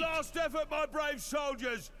fate! One last effort, my brave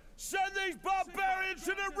soldiers! Send these barbarians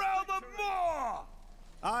to the realm of Moor!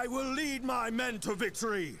 I will lead my men to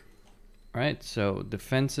victory. Alright, so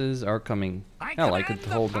defenses are coming. Hell, I could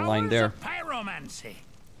hold the line there. Pyromancy.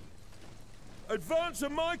 Advance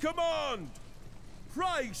at my command!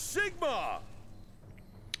 Praise Sigmar!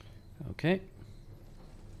 Okay.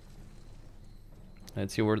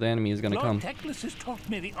 Let's see where the enemy is gonna come. Teclis has taught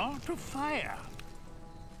me the art of fire.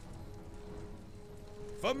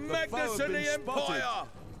 For Magnus and the Empire!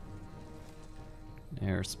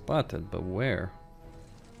 They're spotted, but where?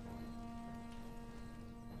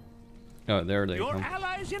 Oh, there they Your come.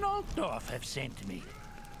 allies in Altdorf have sent me.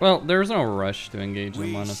 Well, there's no rush to engage them,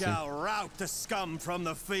 We honestly. shall rout the scum from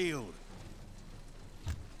the field.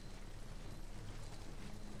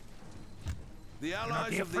 The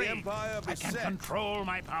allies of the Empire I can beset. control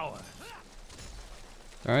my power.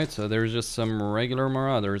 Alright, so there's just some regular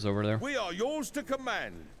marauders over there. We are yours to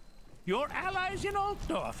command. Your allies in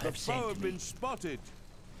Altdorf The have foe sent have me. been spotted.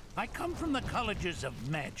 I come from the colleges of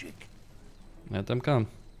magic. Let them come.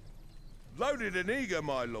 Loaded and eager,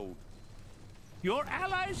 my lord. Your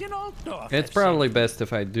allies in Altdorf. It's probably best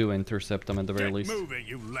if I do intercept them at the very least. Moving,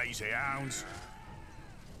 you lazy hounds.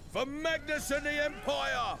 For Magnus and the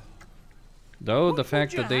Empire! Though the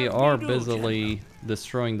fact would that they you have are me do, busily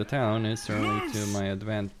destroying the town is certainly to my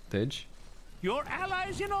advantage. Your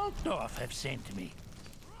allies in Altdorf have sent me.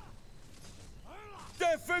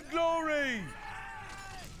 Death and glory!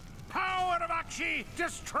 Power of Akshi,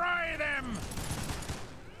 destroy them!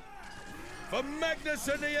 For Magnus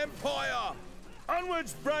and the Empire!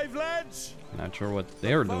 Onwards, brave lads! Not sure what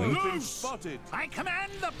they're doing. Foe been spotted. I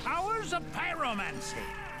command the powers of pyromancy.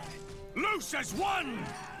 Loose as one!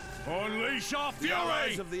 Unleash our The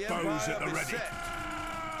allies fury! of the Bows Empire at the ready. beset.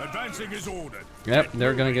 Advancing is ordered. Yep,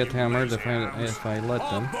 they're gonna get moving, you hammered lazy if I hounds. let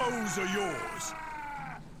Our them. bows are yours.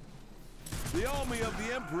 The army of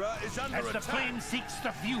the Emperor is under As the attack. flame seeks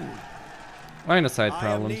the fuel. Line of sight I am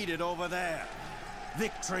problems. needed over there.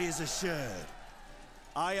 Victory is assured.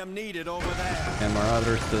 I am needed over there. And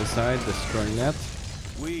marauders to the side, destroying that.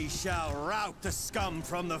 We shall rout the scum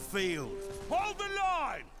from the field. Hold the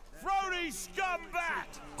line! Throw these scum back!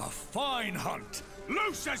 A fine hunt.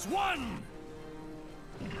 Loose as one.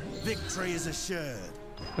 Victory is assured.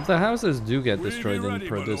 If the houses do get We be destroyed in ready, my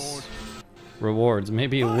Proto's lord. rewards,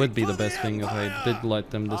 maybe it would be Fight the for best thing if I Empire! did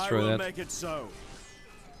let them I destroy will that. make it so.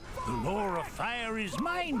 The lore of fire is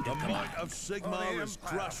mine to The command. might of Sigmar is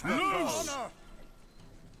crushed. Loose!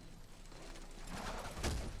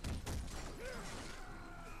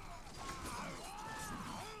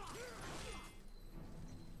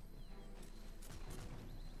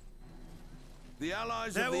 The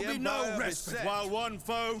allies There of the will be Empire no respite beset. while one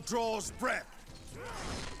foe draws breath.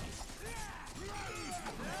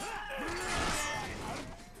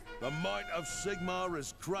 The might of Sigmar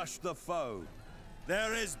has crushed the foe.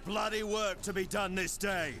 There is bloody work to be done this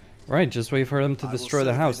day. Right, just wait for them to I will destroy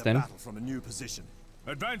the survey house the then. battle from a new position.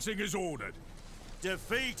 Advancing is ordered.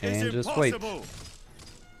 Defeat And is just wait. impossible.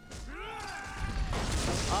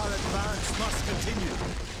 Our advance must continue.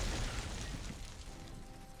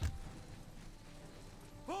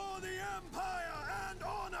 For the Empire and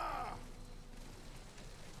honor!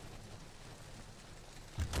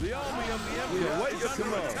 The army of the Emperor is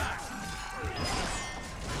under attack.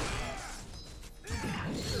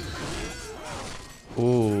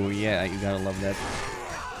 Ooh, yeah, you gotta love that.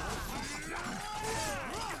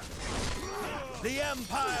 The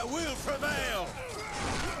Empire will prevail.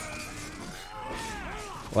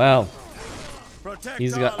 Wow, Protect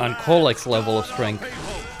he's our got on land, Kolek's level of guard our strength,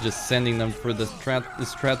 people. just sending them through the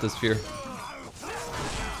stratosphere.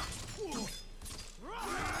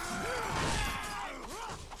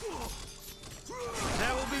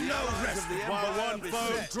 There will be no respite while one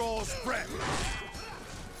foe draws breath.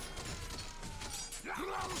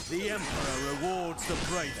 The Emperor rewards the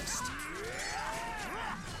bravest.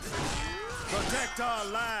 Protect our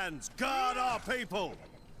lands, guard our people.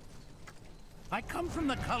 I come from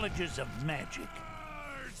the colleges of magic.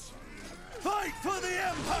 Fight for the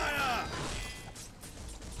Empire!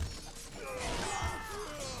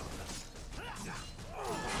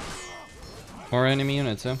 More enemy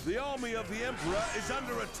units, huh? The army of the Emperor is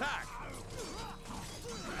under attack.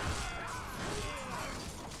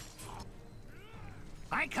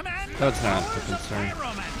 I command That's the not the powers of concern.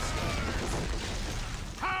 pyromancy.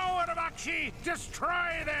 Power of Akshi,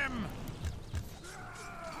 destroy them!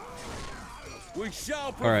 We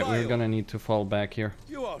shall prevail. Alright, we're gonna need to fall back here.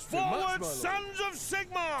 You asked for much, my Forward, lord. sons of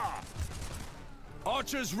Sigmar!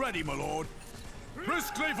 Archers ready, my lord.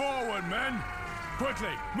 Briskly forward, men. Quickly,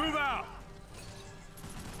 move out.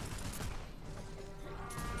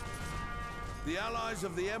 The allies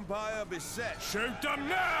of the Empire beset. Shoot them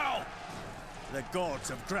now. The gods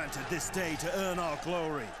have granted this day to earn our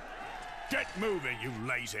glory. Get moving, you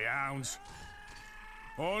lazy hounds.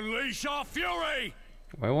 Unleash our fury.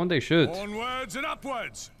 Why won't they shoot? Onwards and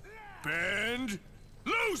upwards. Bend.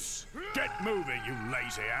 Loose. Get moving, you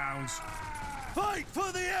lazy hounds. Fight for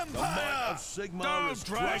the The might Empire! of Sigmar Don't has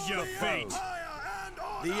drag crushed your the foe. feet.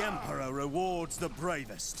 The Emperor rewards the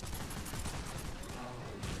bravest.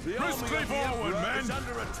 The army Briskly of the forward, Emperor men. is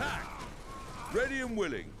under attack. Ready and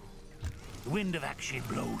willing. The wind of Akshi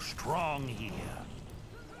blows strong here.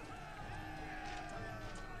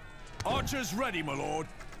 Archers ready, my lord.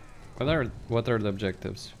 What are the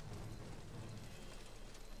objectives?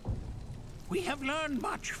 We have learned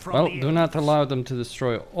much from Well, the do not allow them to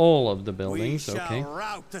destroy all of the We buildings, shall okay?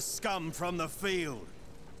 rout the scum from the field.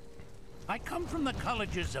 I come from the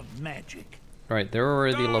colleges of magic. Right, they're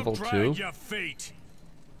already Don't level drag 2. your feet.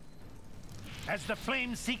 As the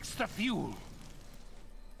flame seeks the fuel.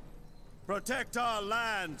 Protect our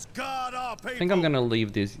lands, guard our people. I think I'm gonna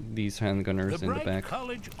leave these handgunners The in the Bright back.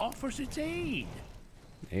 College offers its aid.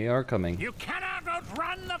 They are coming. You cannot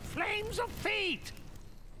outrun the flames of fate.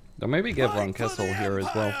 They'll maybe get Von Fight for Kessel the here as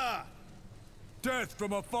well. Empire! Death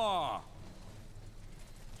from afar.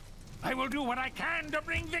 I will do what I can to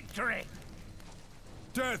bring victory.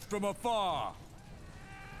 Death from afar.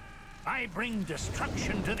 I bring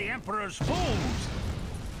destruction to the Emperor's foes.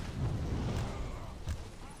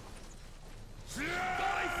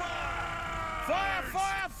 Fire,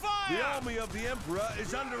 fire, fire! The army of the Emperor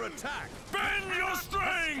is under attack. Bend your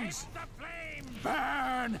strings. The flame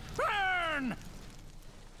burn, burn.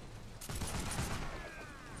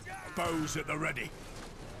 Bows at the ready.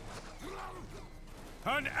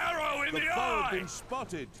 An arrow in The the foe has eye. been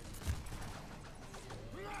spotted.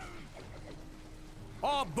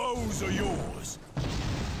 Our bows are yours.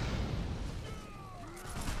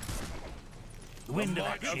 The wind of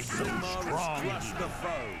action blows strong. The foe.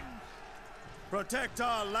 Protect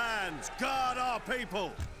our lands, guard our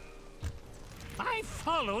people. I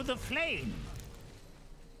follow the flame.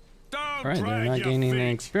 Alright, they're not gaining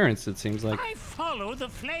any experience, it seems like. I follow the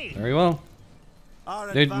flame. Very well.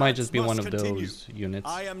 Our It might just be advance one of must continue. those units.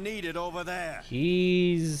 I am needed over there.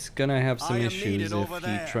 He's gonna have some I am issues needed if over he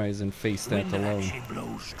there. tries and face that Wind of alone. action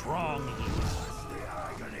blows strong.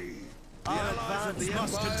 Our advance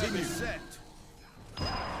must continue.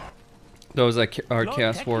 Those are Lord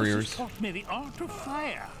cast Teclis warriors. has taught me the art of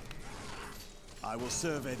fire. I will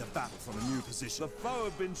survey the battle from a new position. The foe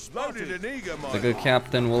have been spotted and eager, my The good lord.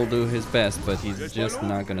 captain will do his best, but he's just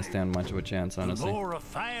not gonna stand much of a chance, The honestly. lore of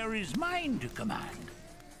fire is mine to command.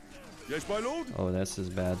 Yes, my lord. Oh, this is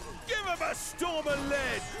bad. Give him a storm of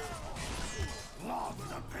lead.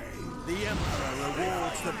 The Emperor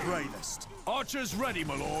rewards the bravest. Archers ready,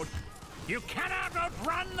 my lord. You cannot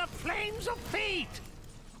outrun the flames of fate.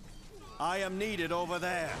 I am needed over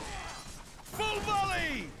there. Full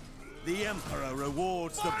volley. The Emperor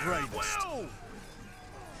rewards the bravest.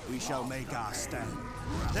 We shall make our stand.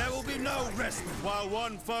 There will be no respite while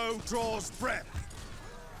one foe draws breath.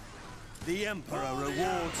 The Emperor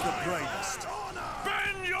rewards the bravest.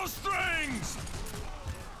 Bend your strings!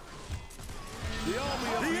 The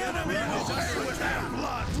enemy is under attack.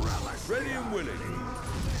 Blood. Ready and willing.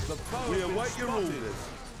 The foe we await your orders.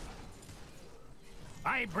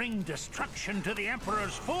 I bring destruction to the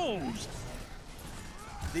Emperor's foes.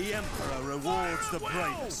 The Emperor rewards the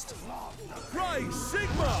bravest. Praise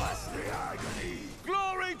Sigmar!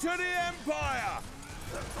 Glory to the Empire!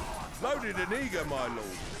 Loaded and eager, my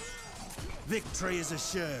lord. Victory is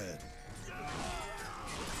assured.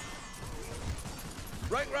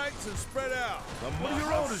 Break ranks and spread out. What are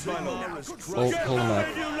your orders, my lord? Pull him up.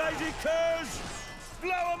 You lazy curs! Blow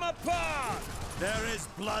them apart! There is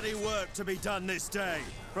bloody work to be done this day.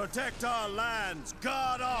 Protect our lands,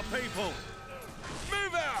 guard our people.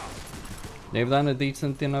 Move out! They've done a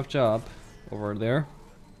decent enough job over there.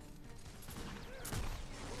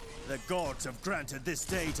 The gods have granted this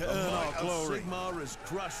day to earn our glory. Sigmar has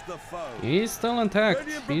crushed the foe. He's still intact.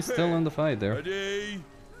 Ready and He's still prepared. in the fight there. Ready?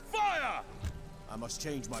 Fire! I must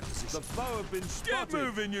change my position. The foe have been spotted. Get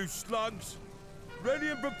moving, you slugs! Ready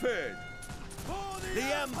and prepared. The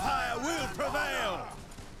Empire will prevail.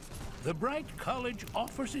 The Bright College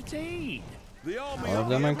offers its aid. The army All of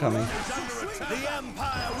them are coming. is under attack. The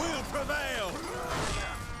Empire will prevail.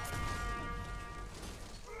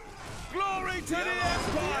 Glory to the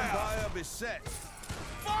Empire beset.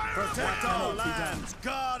 Protect our lands,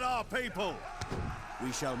 guard our people.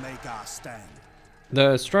 We shall make our stand.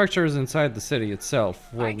 The structures inside the city itself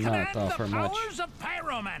I will command not offer the much. powers of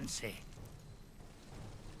pyromancy.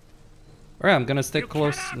 Alright, I'm gonna stick You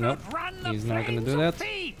close. cannot Nope, outrun the he's not gonna flames do of that.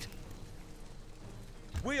 fate.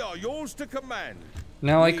 We are yours to command.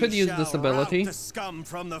 Now I We could use shall this rout ability, the scum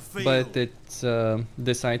from the field. but it's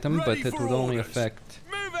this item, but Ready it for would only orders. affect.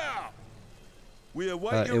 Move out. We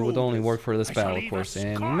await your It would only orders. work for this I shall battle, of leave a course,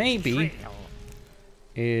 and scorched maybe trail.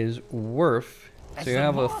 is worth. As So you the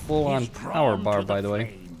have a moth full-on is power drawn bar, to by the way.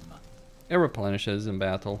 flame. It replenishes in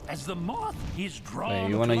battle. As the moth is drawn Hey,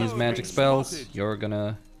 you want to to use the magic flame, spells? You're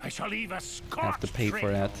gonna I shall leave a have to scorched pay for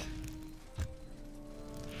trail. that.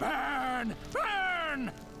 Burn!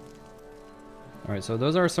 Burn! Alright, so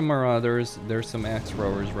those are some marauders. There's some axe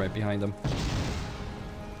throwers right behind them.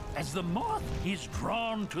 As the moth is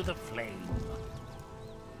drawn to the flame.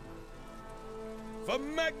 For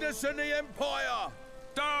Magnus and the Empire.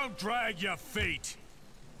 Don't drag your feet.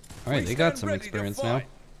 Alright, We they got stand some ready to experience now. fight.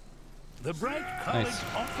 The Bright College Nice.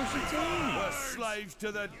 offers its aid. The slaves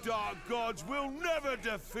to the dark gods will never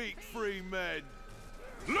defeat free men.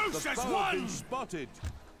 Loose The as foe have been one! spotted.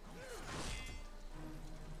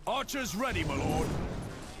 Archers ready, my lord.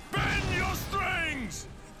 Bend your strings!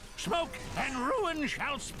 Smoke and ruin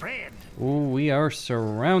shall spread. Ooh, we are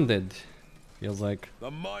surrounded. Feels like.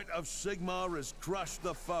 The might of Sigmar has crushed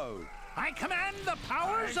the foe. I command the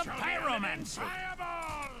powers of pyromancy.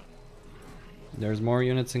 There's more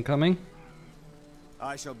units incoming.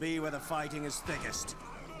 I shall be where the fighting is thickest.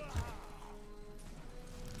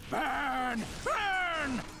 Burn!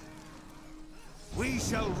 Burn! We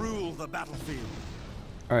shall rule the battlefield.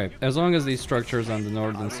 Alright, as long as these structures on the I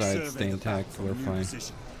northern will side survey stay the intact, battle from we're a new fine.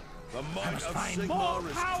 position. The might must of find more Sigmar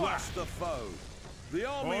has power. crushed the foe. The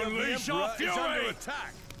army of the Unleash Emperor our is under fury.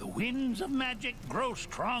 attack. The winds of magic grow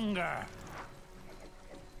stronger.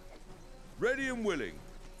 Ready and willing.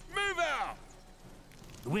 Move out.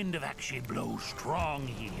 The wind of action blows strong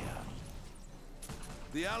here.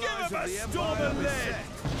 The allies of the Empire are beset.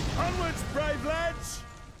 Onwards, brave lads.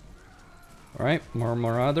 Alright, more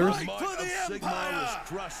marauders. Fight for the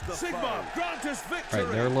Empire! Sigma, grant us victory!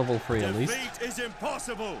 Right, they're level 3 at least. Defeat is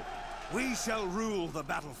impossible! We shall rule the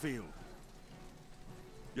battlefield.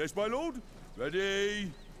 Yes, my lord.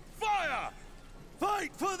 Ready, fire!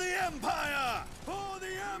 Fight for the Empire! For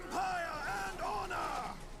the Empire and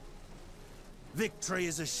honor! Victory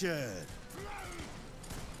is assured.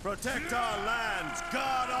 Protect our lands,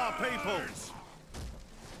 guard our peoples!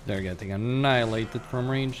 They're getting annihilated from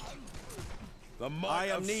ranged. I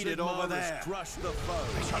am needed over there.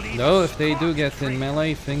 Though if they do get in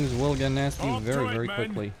melee, things will get nasty very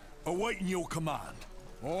quickly. Awaiting your command.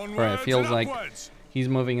 Alright, it feels like he's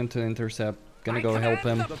moving into intercept. Gonna go help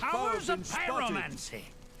him. The powers of pyromancy.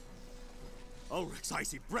 Ulrich's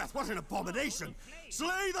icy breath, what an abomination!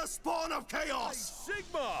 Slay the spawn of chaos!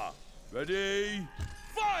 Sigma! Ready,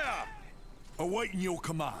 fire! Awaiting your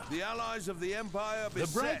command. The allies of the Empire The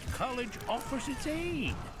beset. Bright College offers its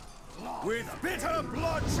aid. With bitter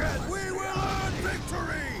bloodshed, we will earn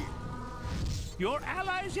victory! Your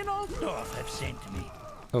allies in Altdorf have sent me.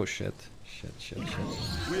 Oh shit. Shit.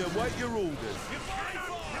 We await your orders.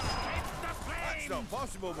 That's not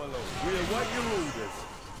possible, my lord. We await your orders.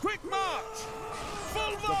 Quick march!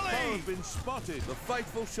 Full volley! The foe has been spotted. The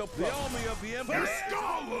faithful shall prosper. The army of the Empire. Your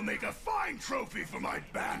skull will make a fine trophy for my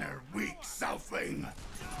banner, weak southling.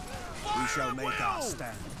 We shall make our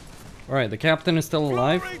stand. Alright, the captain is still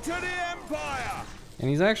alive. Glory to the Empire! And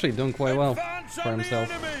he's actually doing quite well Advance for on the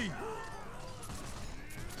himself. enemy!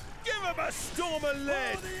 Give him a storm of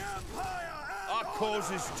lead! Our cause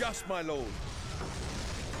is just, my lord.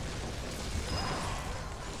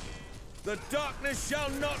 The darkness shall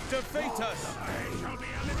not defeat us!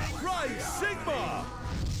 Praise Sigma!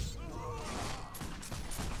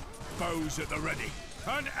 Bows at the ready.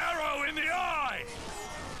 An arrow in the eye!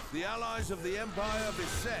 The allies of the Empire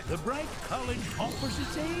beset. The Bright College offers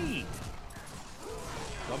its aid.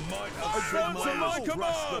 The might of Sigma will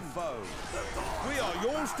crush the foe. We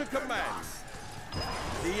are yours to command.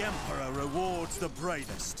 The Emperor rewards the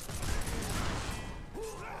bravest.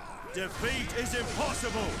 Defeat is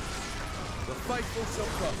impossible! The faithful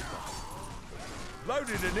shall prosper.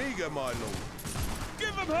 Loaded and eager, my lord.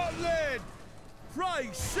 Give them hot lead!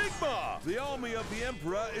 Praise Sigma! The army of the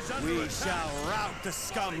Emperor is under We attack. shall rout the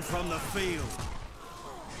scum from the field.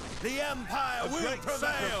 The Empire will Great prevail.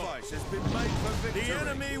 sacrifice has been made for victory. The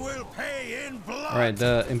enemy will pay in blood. Alright,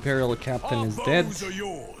 the Imperial captain Our is dead. bows are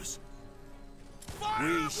yours.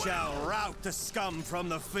 We shall rout the scum from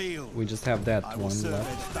the field. We just have that I will one serve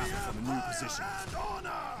left. in battle from a new position.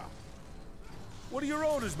 What are your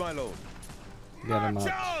orders, my lord? Get him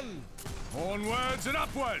March out. on! Onwards and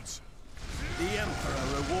upwards. The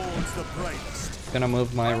Emperor rewards the bravest. Gonna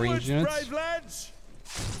move my Onwards, range units. brave lads!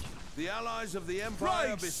 The allies of the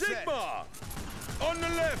Empire Praise beset. Sigma! On the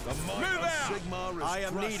left! Move out! Sigma I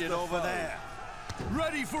am needed over there.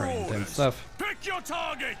 Ready for Pretty intense orders. stuff. Pick your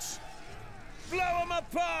targets. Blow them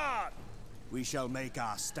apart! We shall make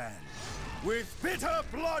our stand. With bitter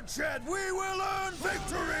bloodshed, we will earn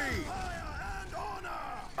victory!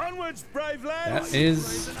 Onwards, brave lads! That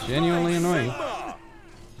is genuinely annoying. Sigma!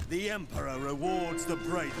 The Emperor rewards the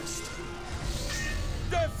bravest.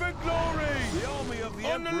 Death for glory! The army of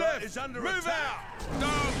the On the Emperor left. is under Move attack!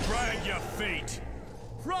 Don't drag your feet.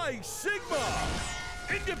 Praise Sigma!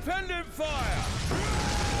 Independent fire!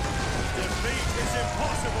 Defeat is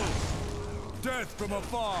impossible! Death from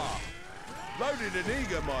afar. Loaded and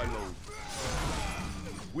eager, my lord.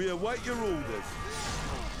 We await your orders.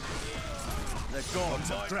 The gods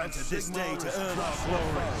have granted this day to earn our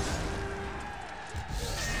glory.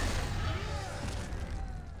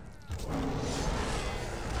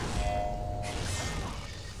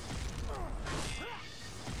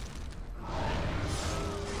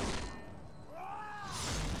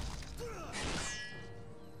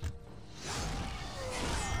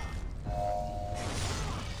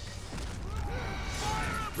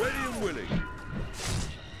 Ready and willing.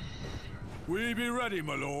 We be ready,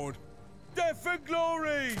 my lord. Death for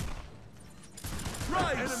glory!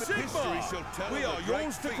 Praise Enemy Sigma! history shall tell We of are the great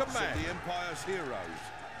yours to feats of command. the Empire's heroes.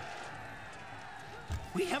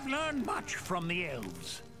 We have learned much from the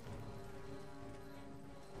elves.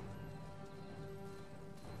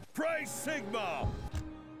 Praise Sigma!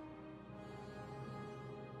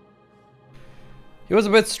 He was a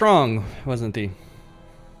bit strong, wasn't he?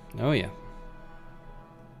 Oh yeah.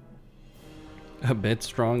 A bit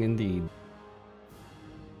strong indeed.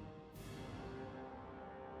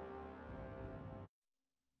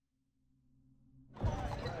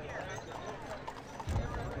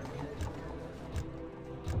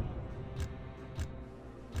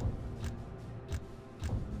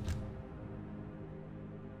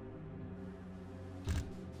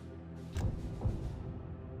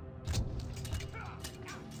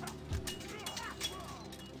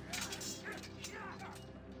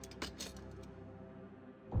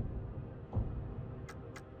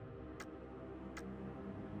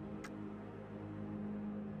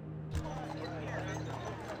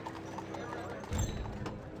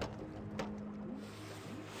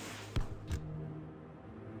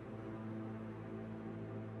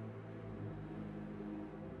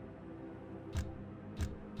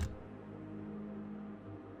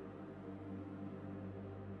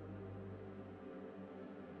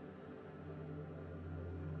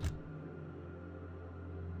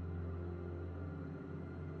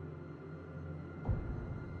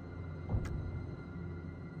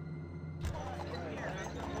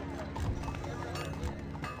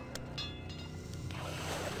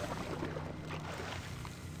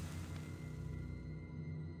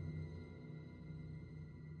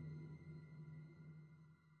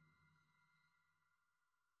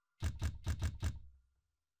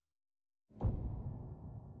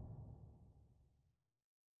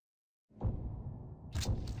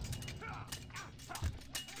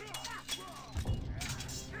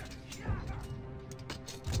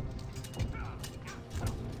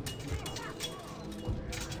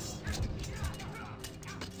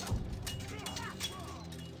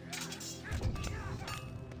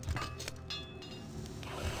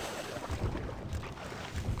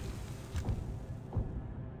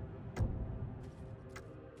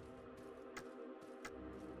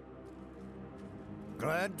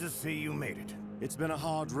 Glad to see you made it. It's been a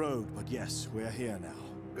hard road, but yes, we're here now.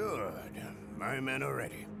 Good. My men are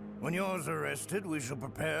ready. When yours are rested, we shall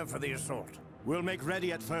prepare for the assault. We'll make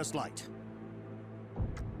ready at first light.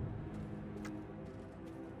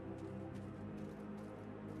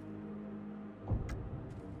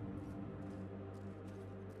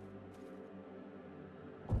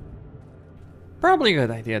 Probably a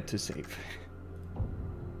good idea to save.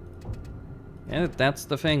 Yeah, that's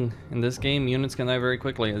the thing. In this game, units can die very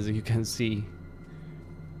quickly, as you can see.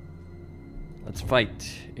 Let's fight.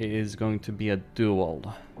 It is going to be a duel.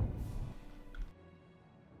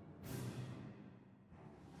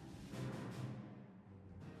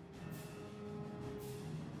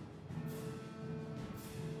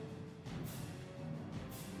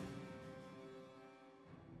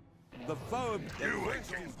 The foe... You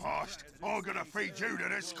little past! I'm gonna feed you to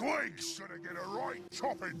the squigs! Gonna get a right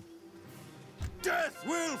chopping! Death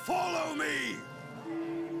will follow me!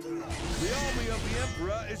 The army of the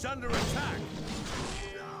Emperor is under attack!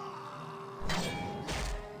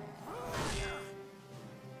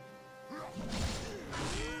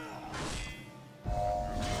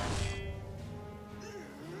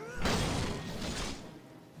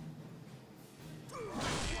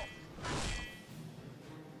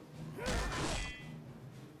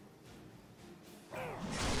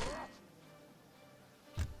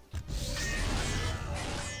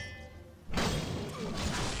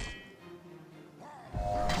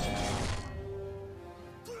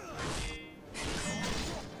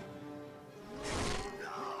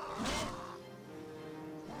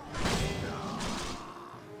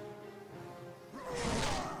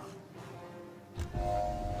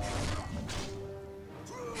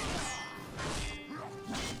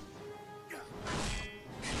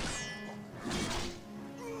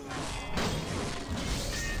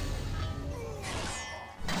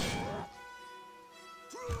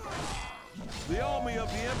 The army of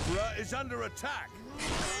the Emperor is under attack!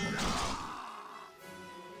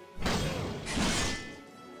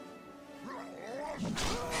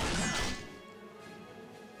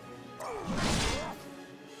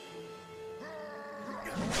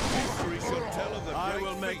 History shall tell of the I great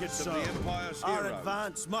will make it feats so. of the Empire's Our heroes.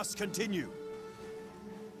 advance must continue.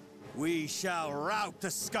 We shall rout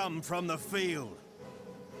the scum from the field.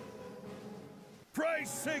 Praise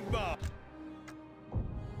Sigma!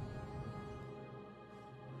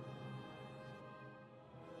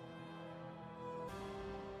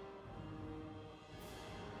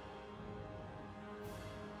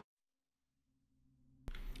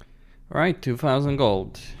 Alright, 2,000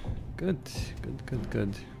 gold. Good, good, good,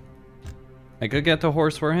 good. I could get a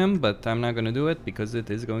horse for him, but I'm not gonna do it because it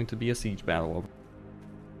is going to be a siege battle.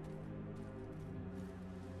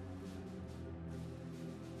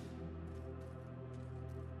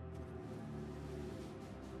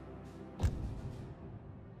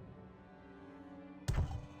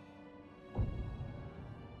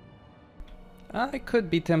 I could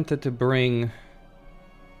be tempted to bring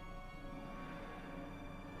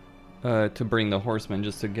the horsemen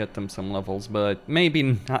just to get them some levels, but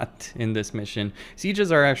maybe not in this mission.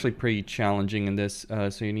 Sieges are actually pretty challenging in this,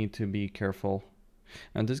 so you need to be careful.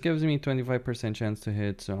 And this gives me 25% chance to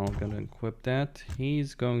hit, so I'm gonna equip that.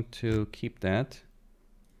 He's going to keep that.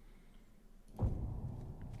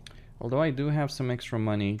 Although I do have some extra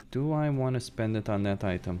money, do I want to spend it on that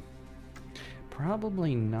item?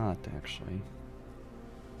 Probably not, actually.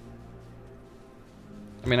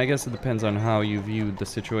 I mean, I guess it depends on how you view the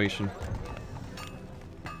situation.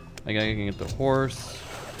 Like, I can get the horse.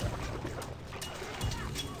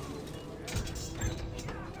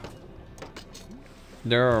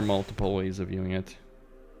 There are multiple ways of viewing it.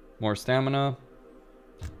 More stamina.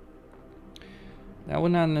 That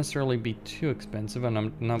would not necessarily be too expensive, and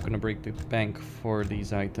I'm not going to break the bank for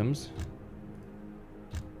these items.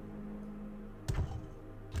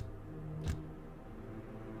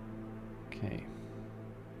 Okay.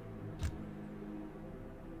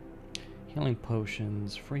 Healing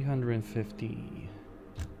potions, 350.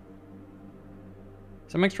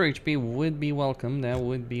 Some extra HP would be welcome. That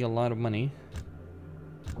would be a lot of money.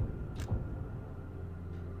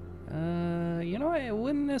 You know, it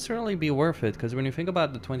wouldn't necessarily be worth it, because when you think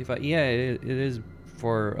about the 25... Yeah, it is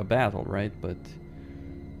for a battle, right? But...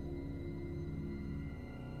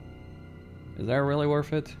 is that really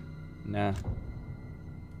worth it? Nah.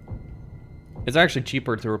 It's actually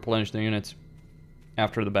cheaper to replenish the units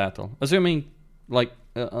after the battle. Assuming, like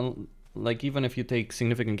even if you take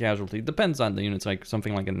significant casualty, it depends on the units. Like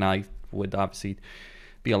something like a knife would obviously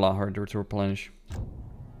be a lot harder to replenish.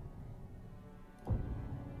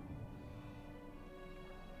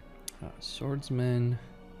 Swordsman.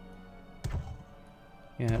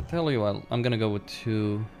 Yeah, I tell you what, I'm gonna go with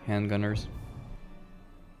 2 handgunners.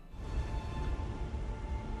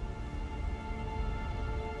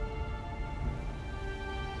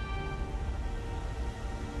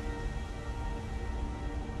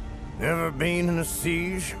 Ever been in a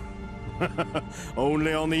siege?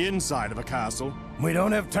 Only on the inside of a castle. We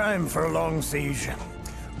don't have time for a long siege.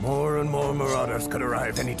 More and more marauders could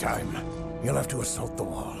arrive any time. You'll have to assault the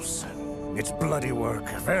walls. It's bloody work,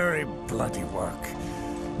 very bloody work.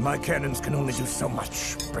 My cannons can only do so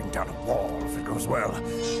much. Bring down a wall if it goes well.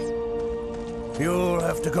 You'll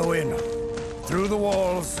have to go in. Through the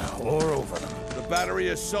walls or over them. The battery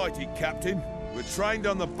is sighted, Captain. We're trained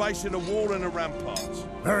on the base of the wall and the ramparts.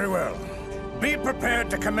 Very well. Be prepared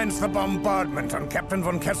to commence the bombardment on Captain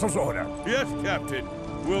von Kessel's order. Yes, Captain.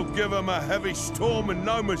 We'll give them a heavy storm and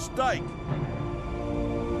no mistake.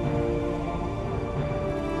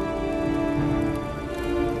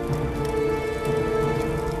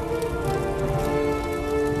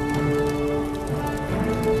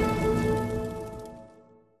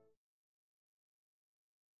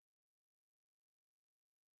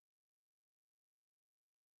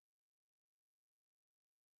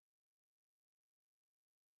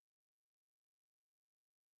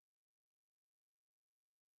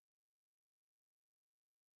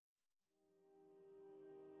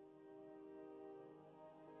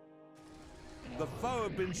 The foe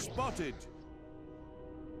have been spotted.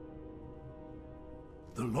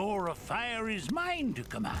 The law of fire is mine to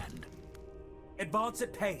command. Advance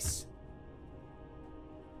at pace.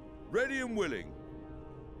 Ready and willing.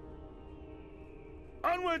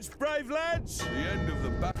 Onwards, brave lads! The end of the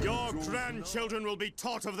battle. Your grandchildren will be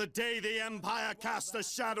taught of the day the Empire cast the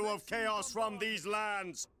shadow of chaos from these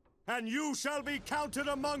lands. And you shall be counted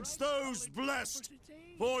amongst those blessed.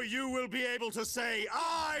 For you will be able to say,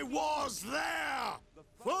 I was there!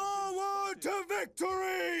 Forward to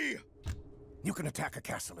victory! You can attack a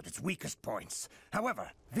castle at its weakest points. However,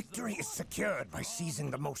 victory is secured by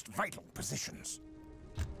seizing the most vital positions.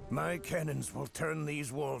 My cannons will turn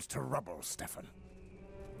these walls to rubble, Stefan.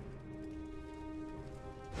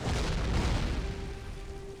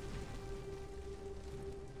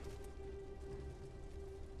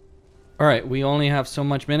 Alright, we only have so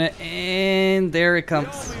much minute, and there it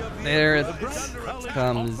comes. There it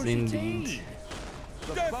comes indeed.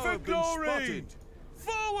 Death for glory!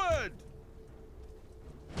 Forward!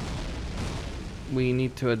 We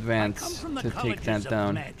need to advance to take that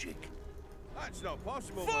down. That's not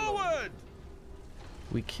possible. Forward!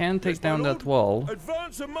 We can take down that wall.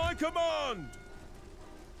 Advance at my command!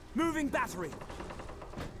 Moving battery.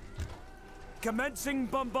 Commencing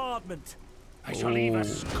bombardment. I shall leave a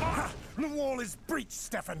scar. The wall is breached,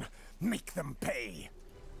 Stefan. Make them pay.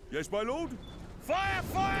 Yes, my lord. Fire,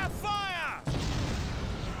 fire, fire!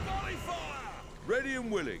 Volley fire! Ready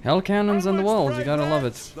and willing. Hell cannons on the walls, you gotta love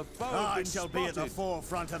it. I shall be at the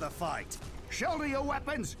forefront of the fight. Shoulder your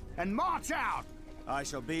weapons and march out! I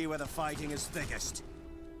shall be where the fighting is thickest.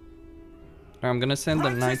 I'm gonna send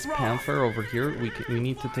the Knights Panther over here. We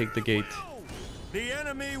need to take the gate. The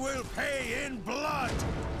enemy will pay in blood!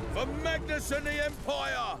 For Magnus and the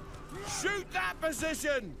Empire! Shoot that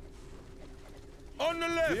position! On the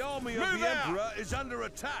left! The army of the Emperor is under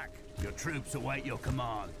attack! Your troops await your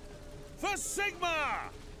command. For Sigma!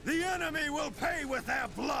 The enemy will pay with their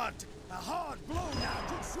blood! A hard blow now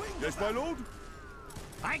could swing. Yes, my lord?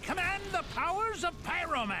 I command the powers of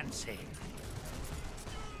pyromancy.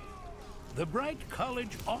 The Bright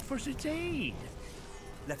College offers its aid.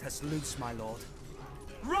 Let us loose, my lord.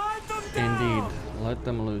 Ride them down! Indeed, let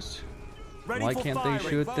them loose. Ready Why for can't firing. they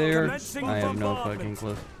shoot there? Commencing I have no bombardment.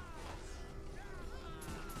 fucking clue.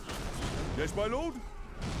 Yes, my lord?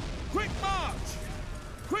 Quick march!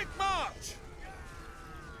 Quick march!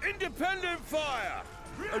 Independent fire!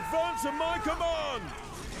 Advance at my command!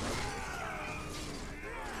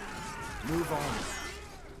 Move on.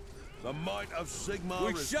 The might of Sigmar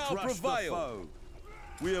We has shall crushed prevail. the foe.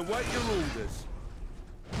 We await your orders.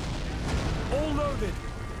 All loaded.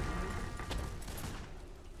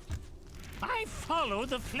 I follow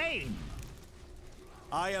the flame.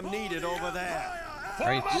 I am needed over there.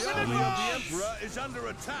 Right, The army of the siege. Emperor is under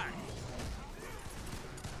attack.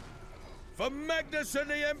 For Magnus and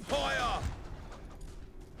the Empire!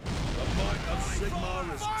 The might of Sigmar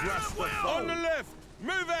has crushed the foe. On the left!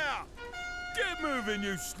 Move out! Get moving,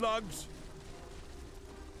 you slugs!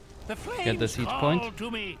 The flames Get the siege call point. to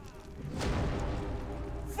me.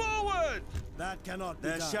 Forward! That cannot be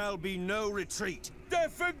done. There shall be no retreat.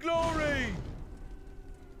 Death for glory!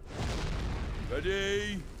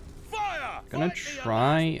 Ready? Fire! Gonna Fight the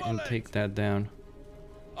try Alliance and bullet! take that down.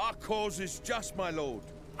 Our cause is just, my lord.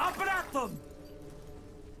 Up and at them!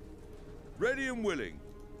 Ready and willing.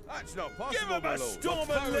 That's not possible, Give him my a lord. storm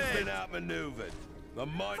The of foe has lead. been outmaneuvered. The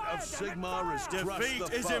might of Sigmar has crushed Defeat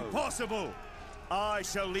the is foe. impossible. I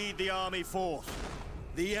shall lead the army forth.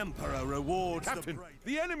 The Emperor rewards Captain, the brave.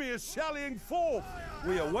 the enemy is sallying forth.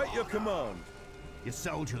 We await your command. Your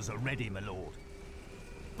soldiers are ready, my lord.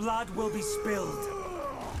 Blood will be spilled.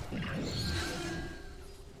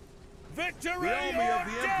 Victory The army or of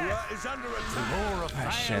the death! Emperor is under The attack. roar of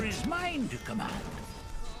fire shit. is mine to command.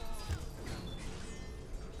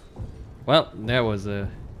 Well, that was a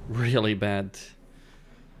really bad.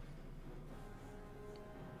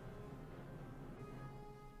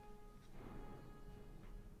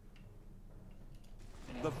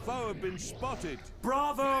 The foe have been spotted.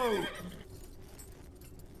 Bravo!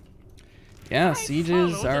 Yeah,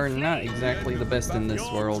 sieges are not exactly the best in this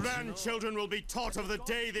Your world. grandchildren will be taught of the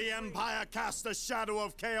day the Empire cast a shadow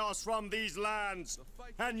of chaos from these lands,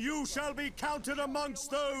 and you shall be counted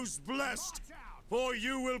amongst those blessed, for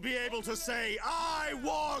you will be able to say, I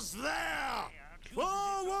was there!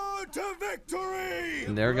 Forward to victory!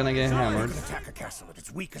 They're gonna get We hammered. can attack a castle at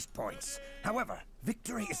its weakest points. However,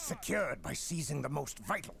 victory is secured by seizing the most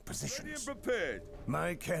vital Ready and positions. prepared.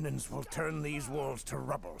 My cannons will turn these walls to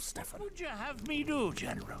rubble, Stefan. What would you have me do,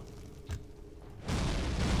 General? I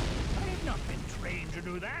have not been trained to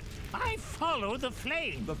do that. I follow the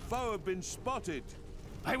flame. The foe have been spotted.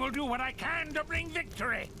 I will do what I can to bring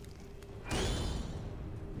victory.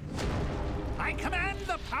 I command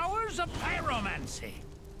the powers of pyromancy.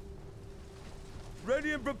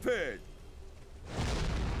 Ready and prepared.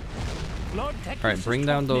 Lord Alright, bring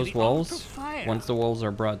down those walls. Once the walls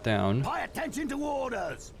are brought down. Pay attention to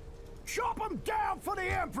orders. Chop them down for the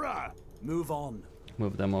Emperor. Move on.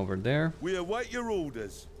 Move them over there. We await your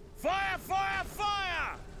orders. Fire, fire,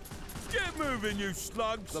 fire! Get moving, you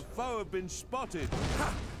slugs! The foe have been spotted.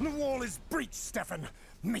 Ha! The wall is breached, Stefan.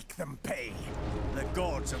 Make them pay. The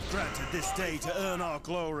gods have granted this day to earn our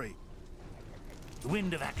glory. The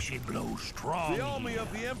wind of action blows strong. The army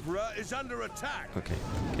of the Emperor is under attack. Okay,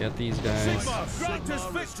 get these guys. Sigmar, grant us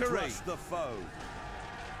victory! The foe.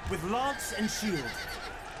 With lance and shield.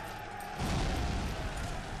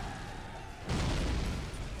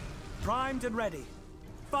 Primed and ready.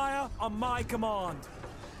 Fire on my command.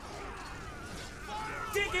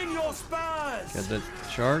 Dig in your spurs! Get the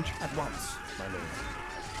charge. At once, my lord.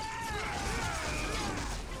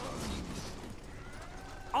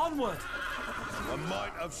 Onward! The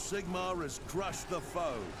might of Sigmar has crushed the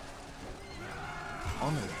foe.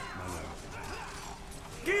 Onward, my lord.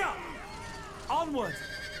 Gear! Onward!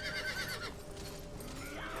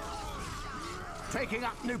 Taking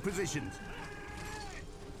up new positions.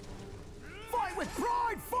 Fight with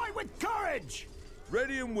pride, fight with courage!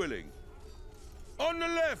 Ready and willing. On the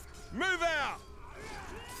left, move out!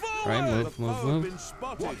 Forward! Right, move, The move, foe move. have been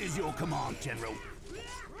spotted. What is your command, General?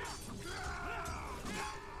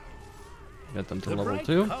 Get them to The level Bright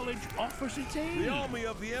 2. College offers its aid. The army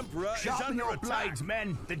of the Emperor is Sharpen under your attack. blades,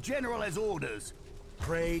 men. The General has orders.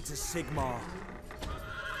 Pray to Sigmar.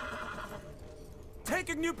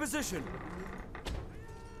 Taking new position.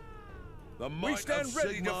 The might stand of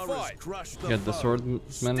ready to Sigmar fight. has crushed the Get the foe.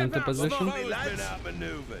 swordsmen into The position. foe has been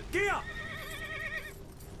outmaneuvered. Gear!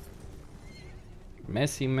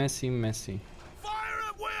 Messy, messy, messy. Fire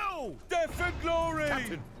at will! Death and glory!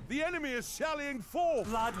 Captain, the enemy is sallying forth.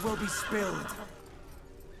 Blood will be spilled.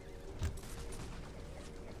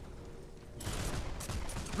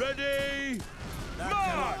 Ready? That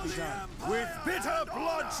cannot be done. With bitter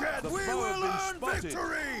bloodshed, The we foe have will been earn spotted.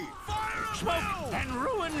 victory! Fire at Smoke will! and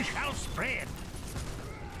ruin shall spread.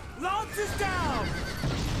 Lances down!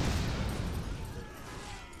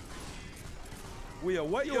 We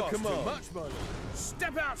await your asked too command. much, my lord.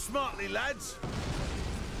 Step out smartly, lads.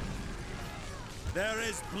 There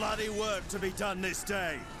is bloody work to be done this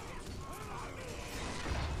day.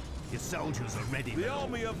 Your soldiers are ready, The my lord.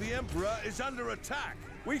 army of the Emperor is under attack.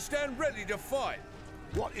 We stand ready to fight.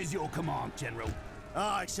 What is your command, General?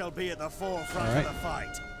 I shall be at the forefront All right. of the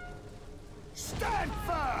fight. Stand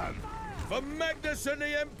firm! For Magnus and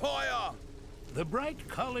the Empire. The Bright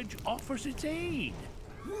College offers its aid.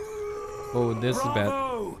 Oh, this is bad.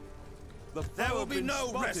 Bravo! The There foe will have be been no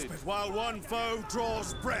spotted. respite while one foe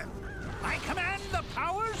draws breath. I command the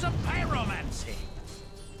powers of pyromancy.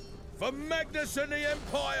 For Magnus and the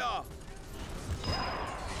Empire.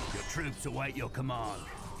 Your troops await your command.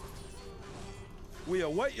 We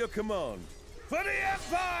await your command. For the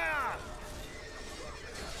Empire!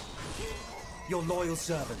 Your loyal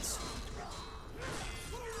servants.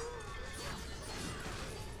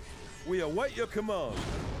 We await your command.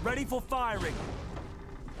 Ready for firing.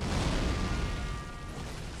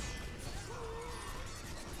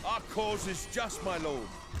 Our cause is just, my lord.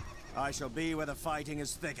 I shall be where the fighting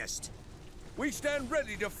is thickest. We stand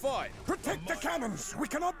ready to fight. Protect the cannons! We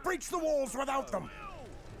cannot breach the walls without them!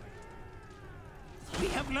 We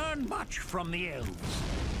have learned much from the elves.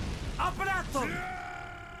 Up and at them!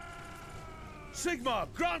 Sigmar,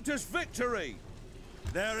 grant us victory!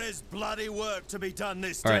 There is bloody work to be done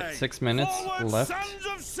this day. Alright, 6 minutes Forward, left. sons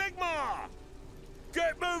of Sigmar!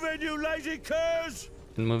 Get moving, you lazy curs!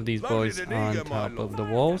 And move these boys Loaded and on eager, my top lord. of the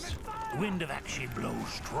walls. The wind of actually blows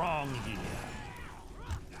strong here.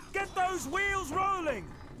 Get those wheels rolling!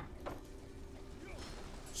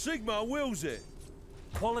 Sigmar wills it.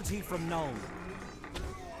 Quality from Null.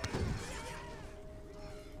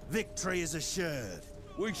 Victory is assured.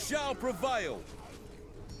 We shall prevail.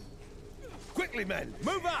 Quickly, men,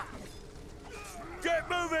 move up! Get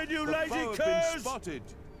moving, you lazy curs! Spotted.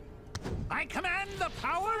 I command the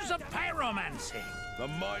powers of pyromancy. The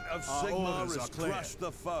might of Our Sigmar orders has are clear. crushed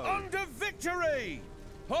the foe. Under victory!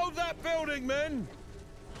 Hold that building, men!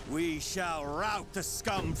 We shall rout the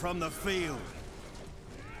scum from the field.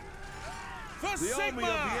 For The Sigmar! army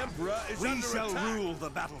of the Emperor is We under shall attack. rule the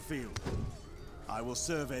battlefield. I will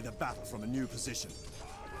survey the battle from a new position.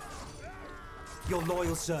 Your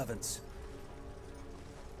loyal servants.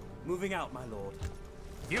 Moving out, my lord.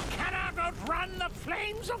 You cannot outrun the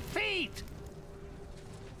flames of fate!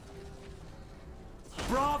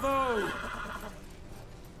 Bravo!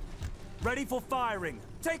 Ready for firing.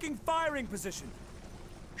 Taking firing position.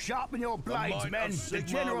 Sharpen your The blades, might men. of The Sigmar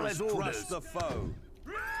general has has orders. crushed the foe.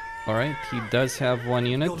 Alright, he does have one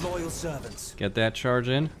unit. Your loyal servants. Get that charge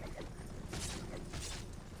in.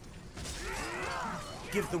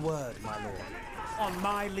 Give the word, my lord. On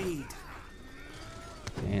my lead.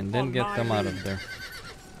 And then On get my them out lead. of there.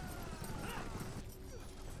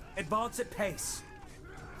 Advance at pace.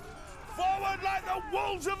 Forward like the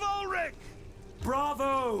wolves of Ulrich!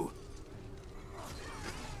 Bravo!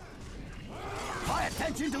 Pay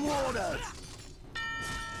attention to orders.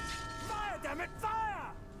 Fire, damn it,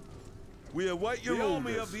 fire! We await your The orders.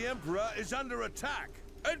 army of the Emperor is under attack.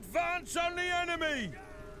 Advance on the enemy!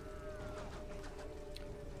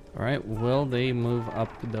 Alright, will they move up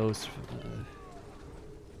those...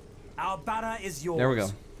 Our banner is yours. There we go.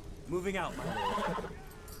 Moving out, my lord.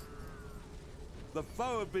 The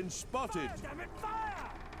foe have been spotted. Fire, damn it, fire!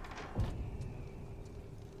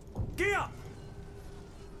 Gear up!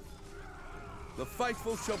 The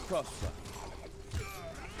faithful shall prosper.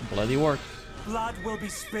 Bloody work. Blood will be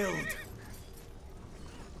spilled.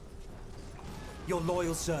 Your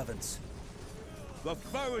loyal servants. The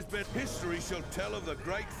foe has been... History shall tell of the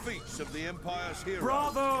great feats of the Empire's heroes.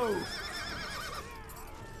 Bravo!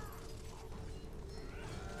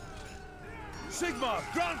 Sigmar,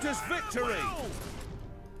 grant us victory!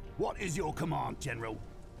 What is your command, General?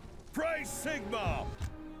 Praise Sigmar!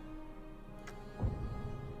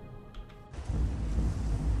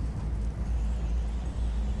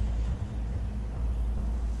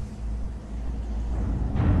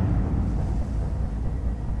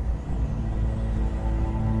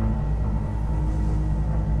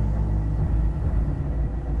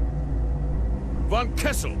 Von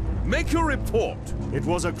Kessel, make your report! It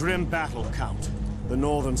was a grim battle, Count. The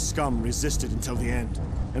northern scum resisted until the end,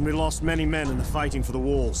 and we lost many men in the fighting for the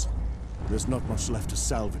walls. There's not much left to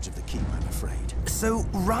salvage of the keep, I'm afraid. So,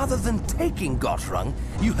 rather than taking Gottrung,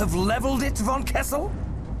 you have leveled it, Von Kessel?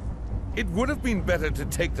 It would have been better to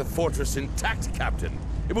take the fortress intact, Captain.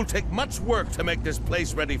 It will take much work to make this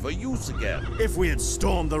place ready for use again. If we had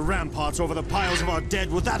stormed the ramparts over the piles of our dead,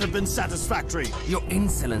 would that have been satisfactory? Your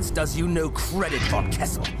insolence does you no credit, Von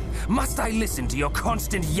Kessel. Must I listen to your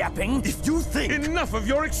constant yapping? If you think... Enough of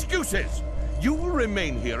your excuses! You will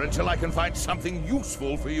remain here until I can find something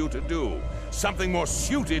useful for you to do. Something more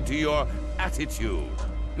suited to your attitude.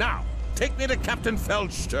 Now, take me to Captain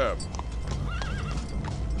Feldsturm.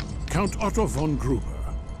 Count Otto von Gruber.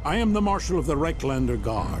 I am the Marshal of the Reichslander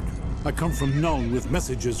Guard. I come from Nuln with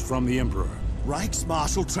messages from the Emperor.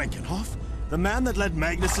 Reichsmarshal Trenkenhoff? The man that led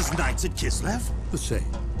Magnus's knights at Kislev? The same.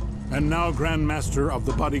 And now Grand Master of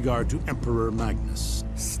the bodyguard to Emperor Magnus.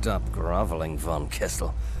 Stop groveling, Von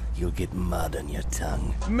Kessel. You'll get mud on your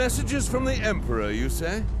tongue. Messages from the Emperor, you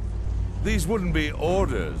say? These wouldn't be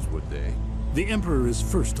orders, would they? The Emperor is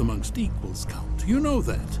first amongst equals, Count. You know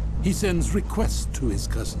that. He sends requests to his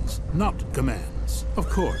cousins, not commands. Of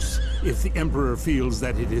course, if the Emperor feels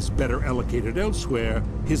that it is better allocated elsewhere,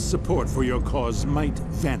 his support for your cause might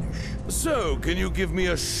vanish. So, can you give me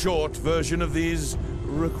a short version of these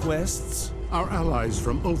requests? Our allies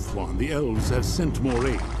from Ulthuan, the elves, have sent more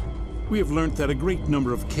aid. We have learnt that a great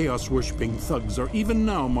number of chaos-worshipping thugs are even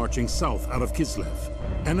now marching south out of Kislev.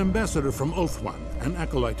 An ambassador from Ulthuan, an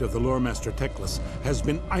acolyte of the Lore Master Teclis, has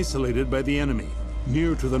been isolated by the enemy,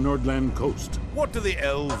 near to the Nordland coast. What do the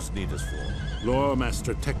elves need us for? Lore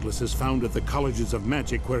Master Teclis is found at the colleges of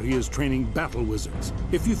magic where he is training battle wizards.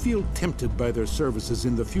 If you feel tempted by their services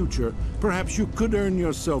in the future, perhaps you could earn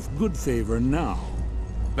yourself good favor now.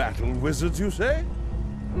 Battle wizards, you say?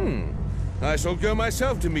 I shall go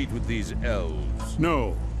myself to meet with these elves.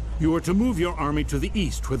 No. You are to move your army to the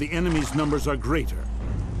east where the enemy's numbers are greater.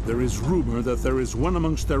 There is rumor that there is one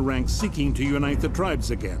amongst their ranks seeking to unite the tribes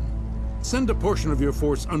again. Send a portion of your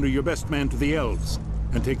force under your best man to the elves,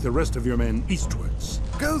 and take the rest of your men eastwards.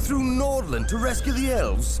 Go through Nordland to rescue the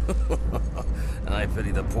elves? I pity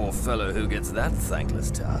the poor fellow who gets that thankless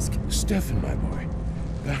task. Stefan, my boy,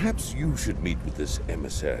 perhaps you should meet with this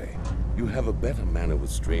emissary. You have a better manner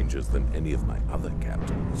with strangers than any of my other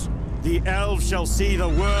captains. The elves shall see the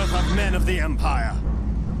worth of men of the Empire.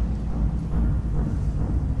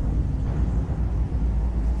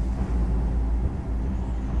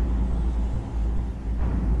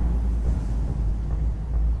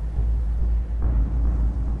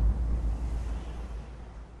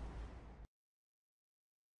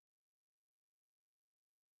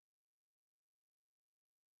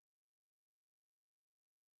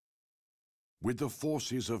 With the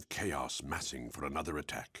forces of chaos massing for another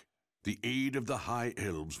attack, the aid of the High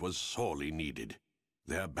Elves was sorely needed.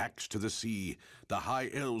 Their backs to the sea, the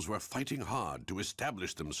High Elves were fighting hard to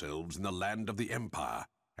establish themselves in the land of the Empire,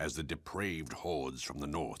 as the depraved hordes from the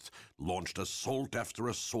north launched assault after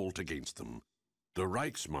assault against them. The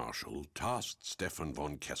Reichsmarschall tasked Stefan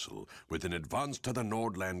von Kessel with an advance to the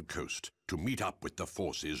Nordland coast to meet up with the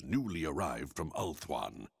forces newly arrived from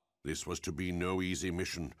Ulthuan. This was to be no easy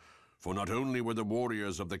mission, for not only were the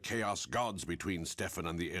warriors of the Chaos Gods between Stefan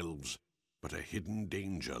and the elves, but a hidden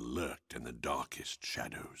danger lurked in the darkest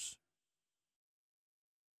shadows.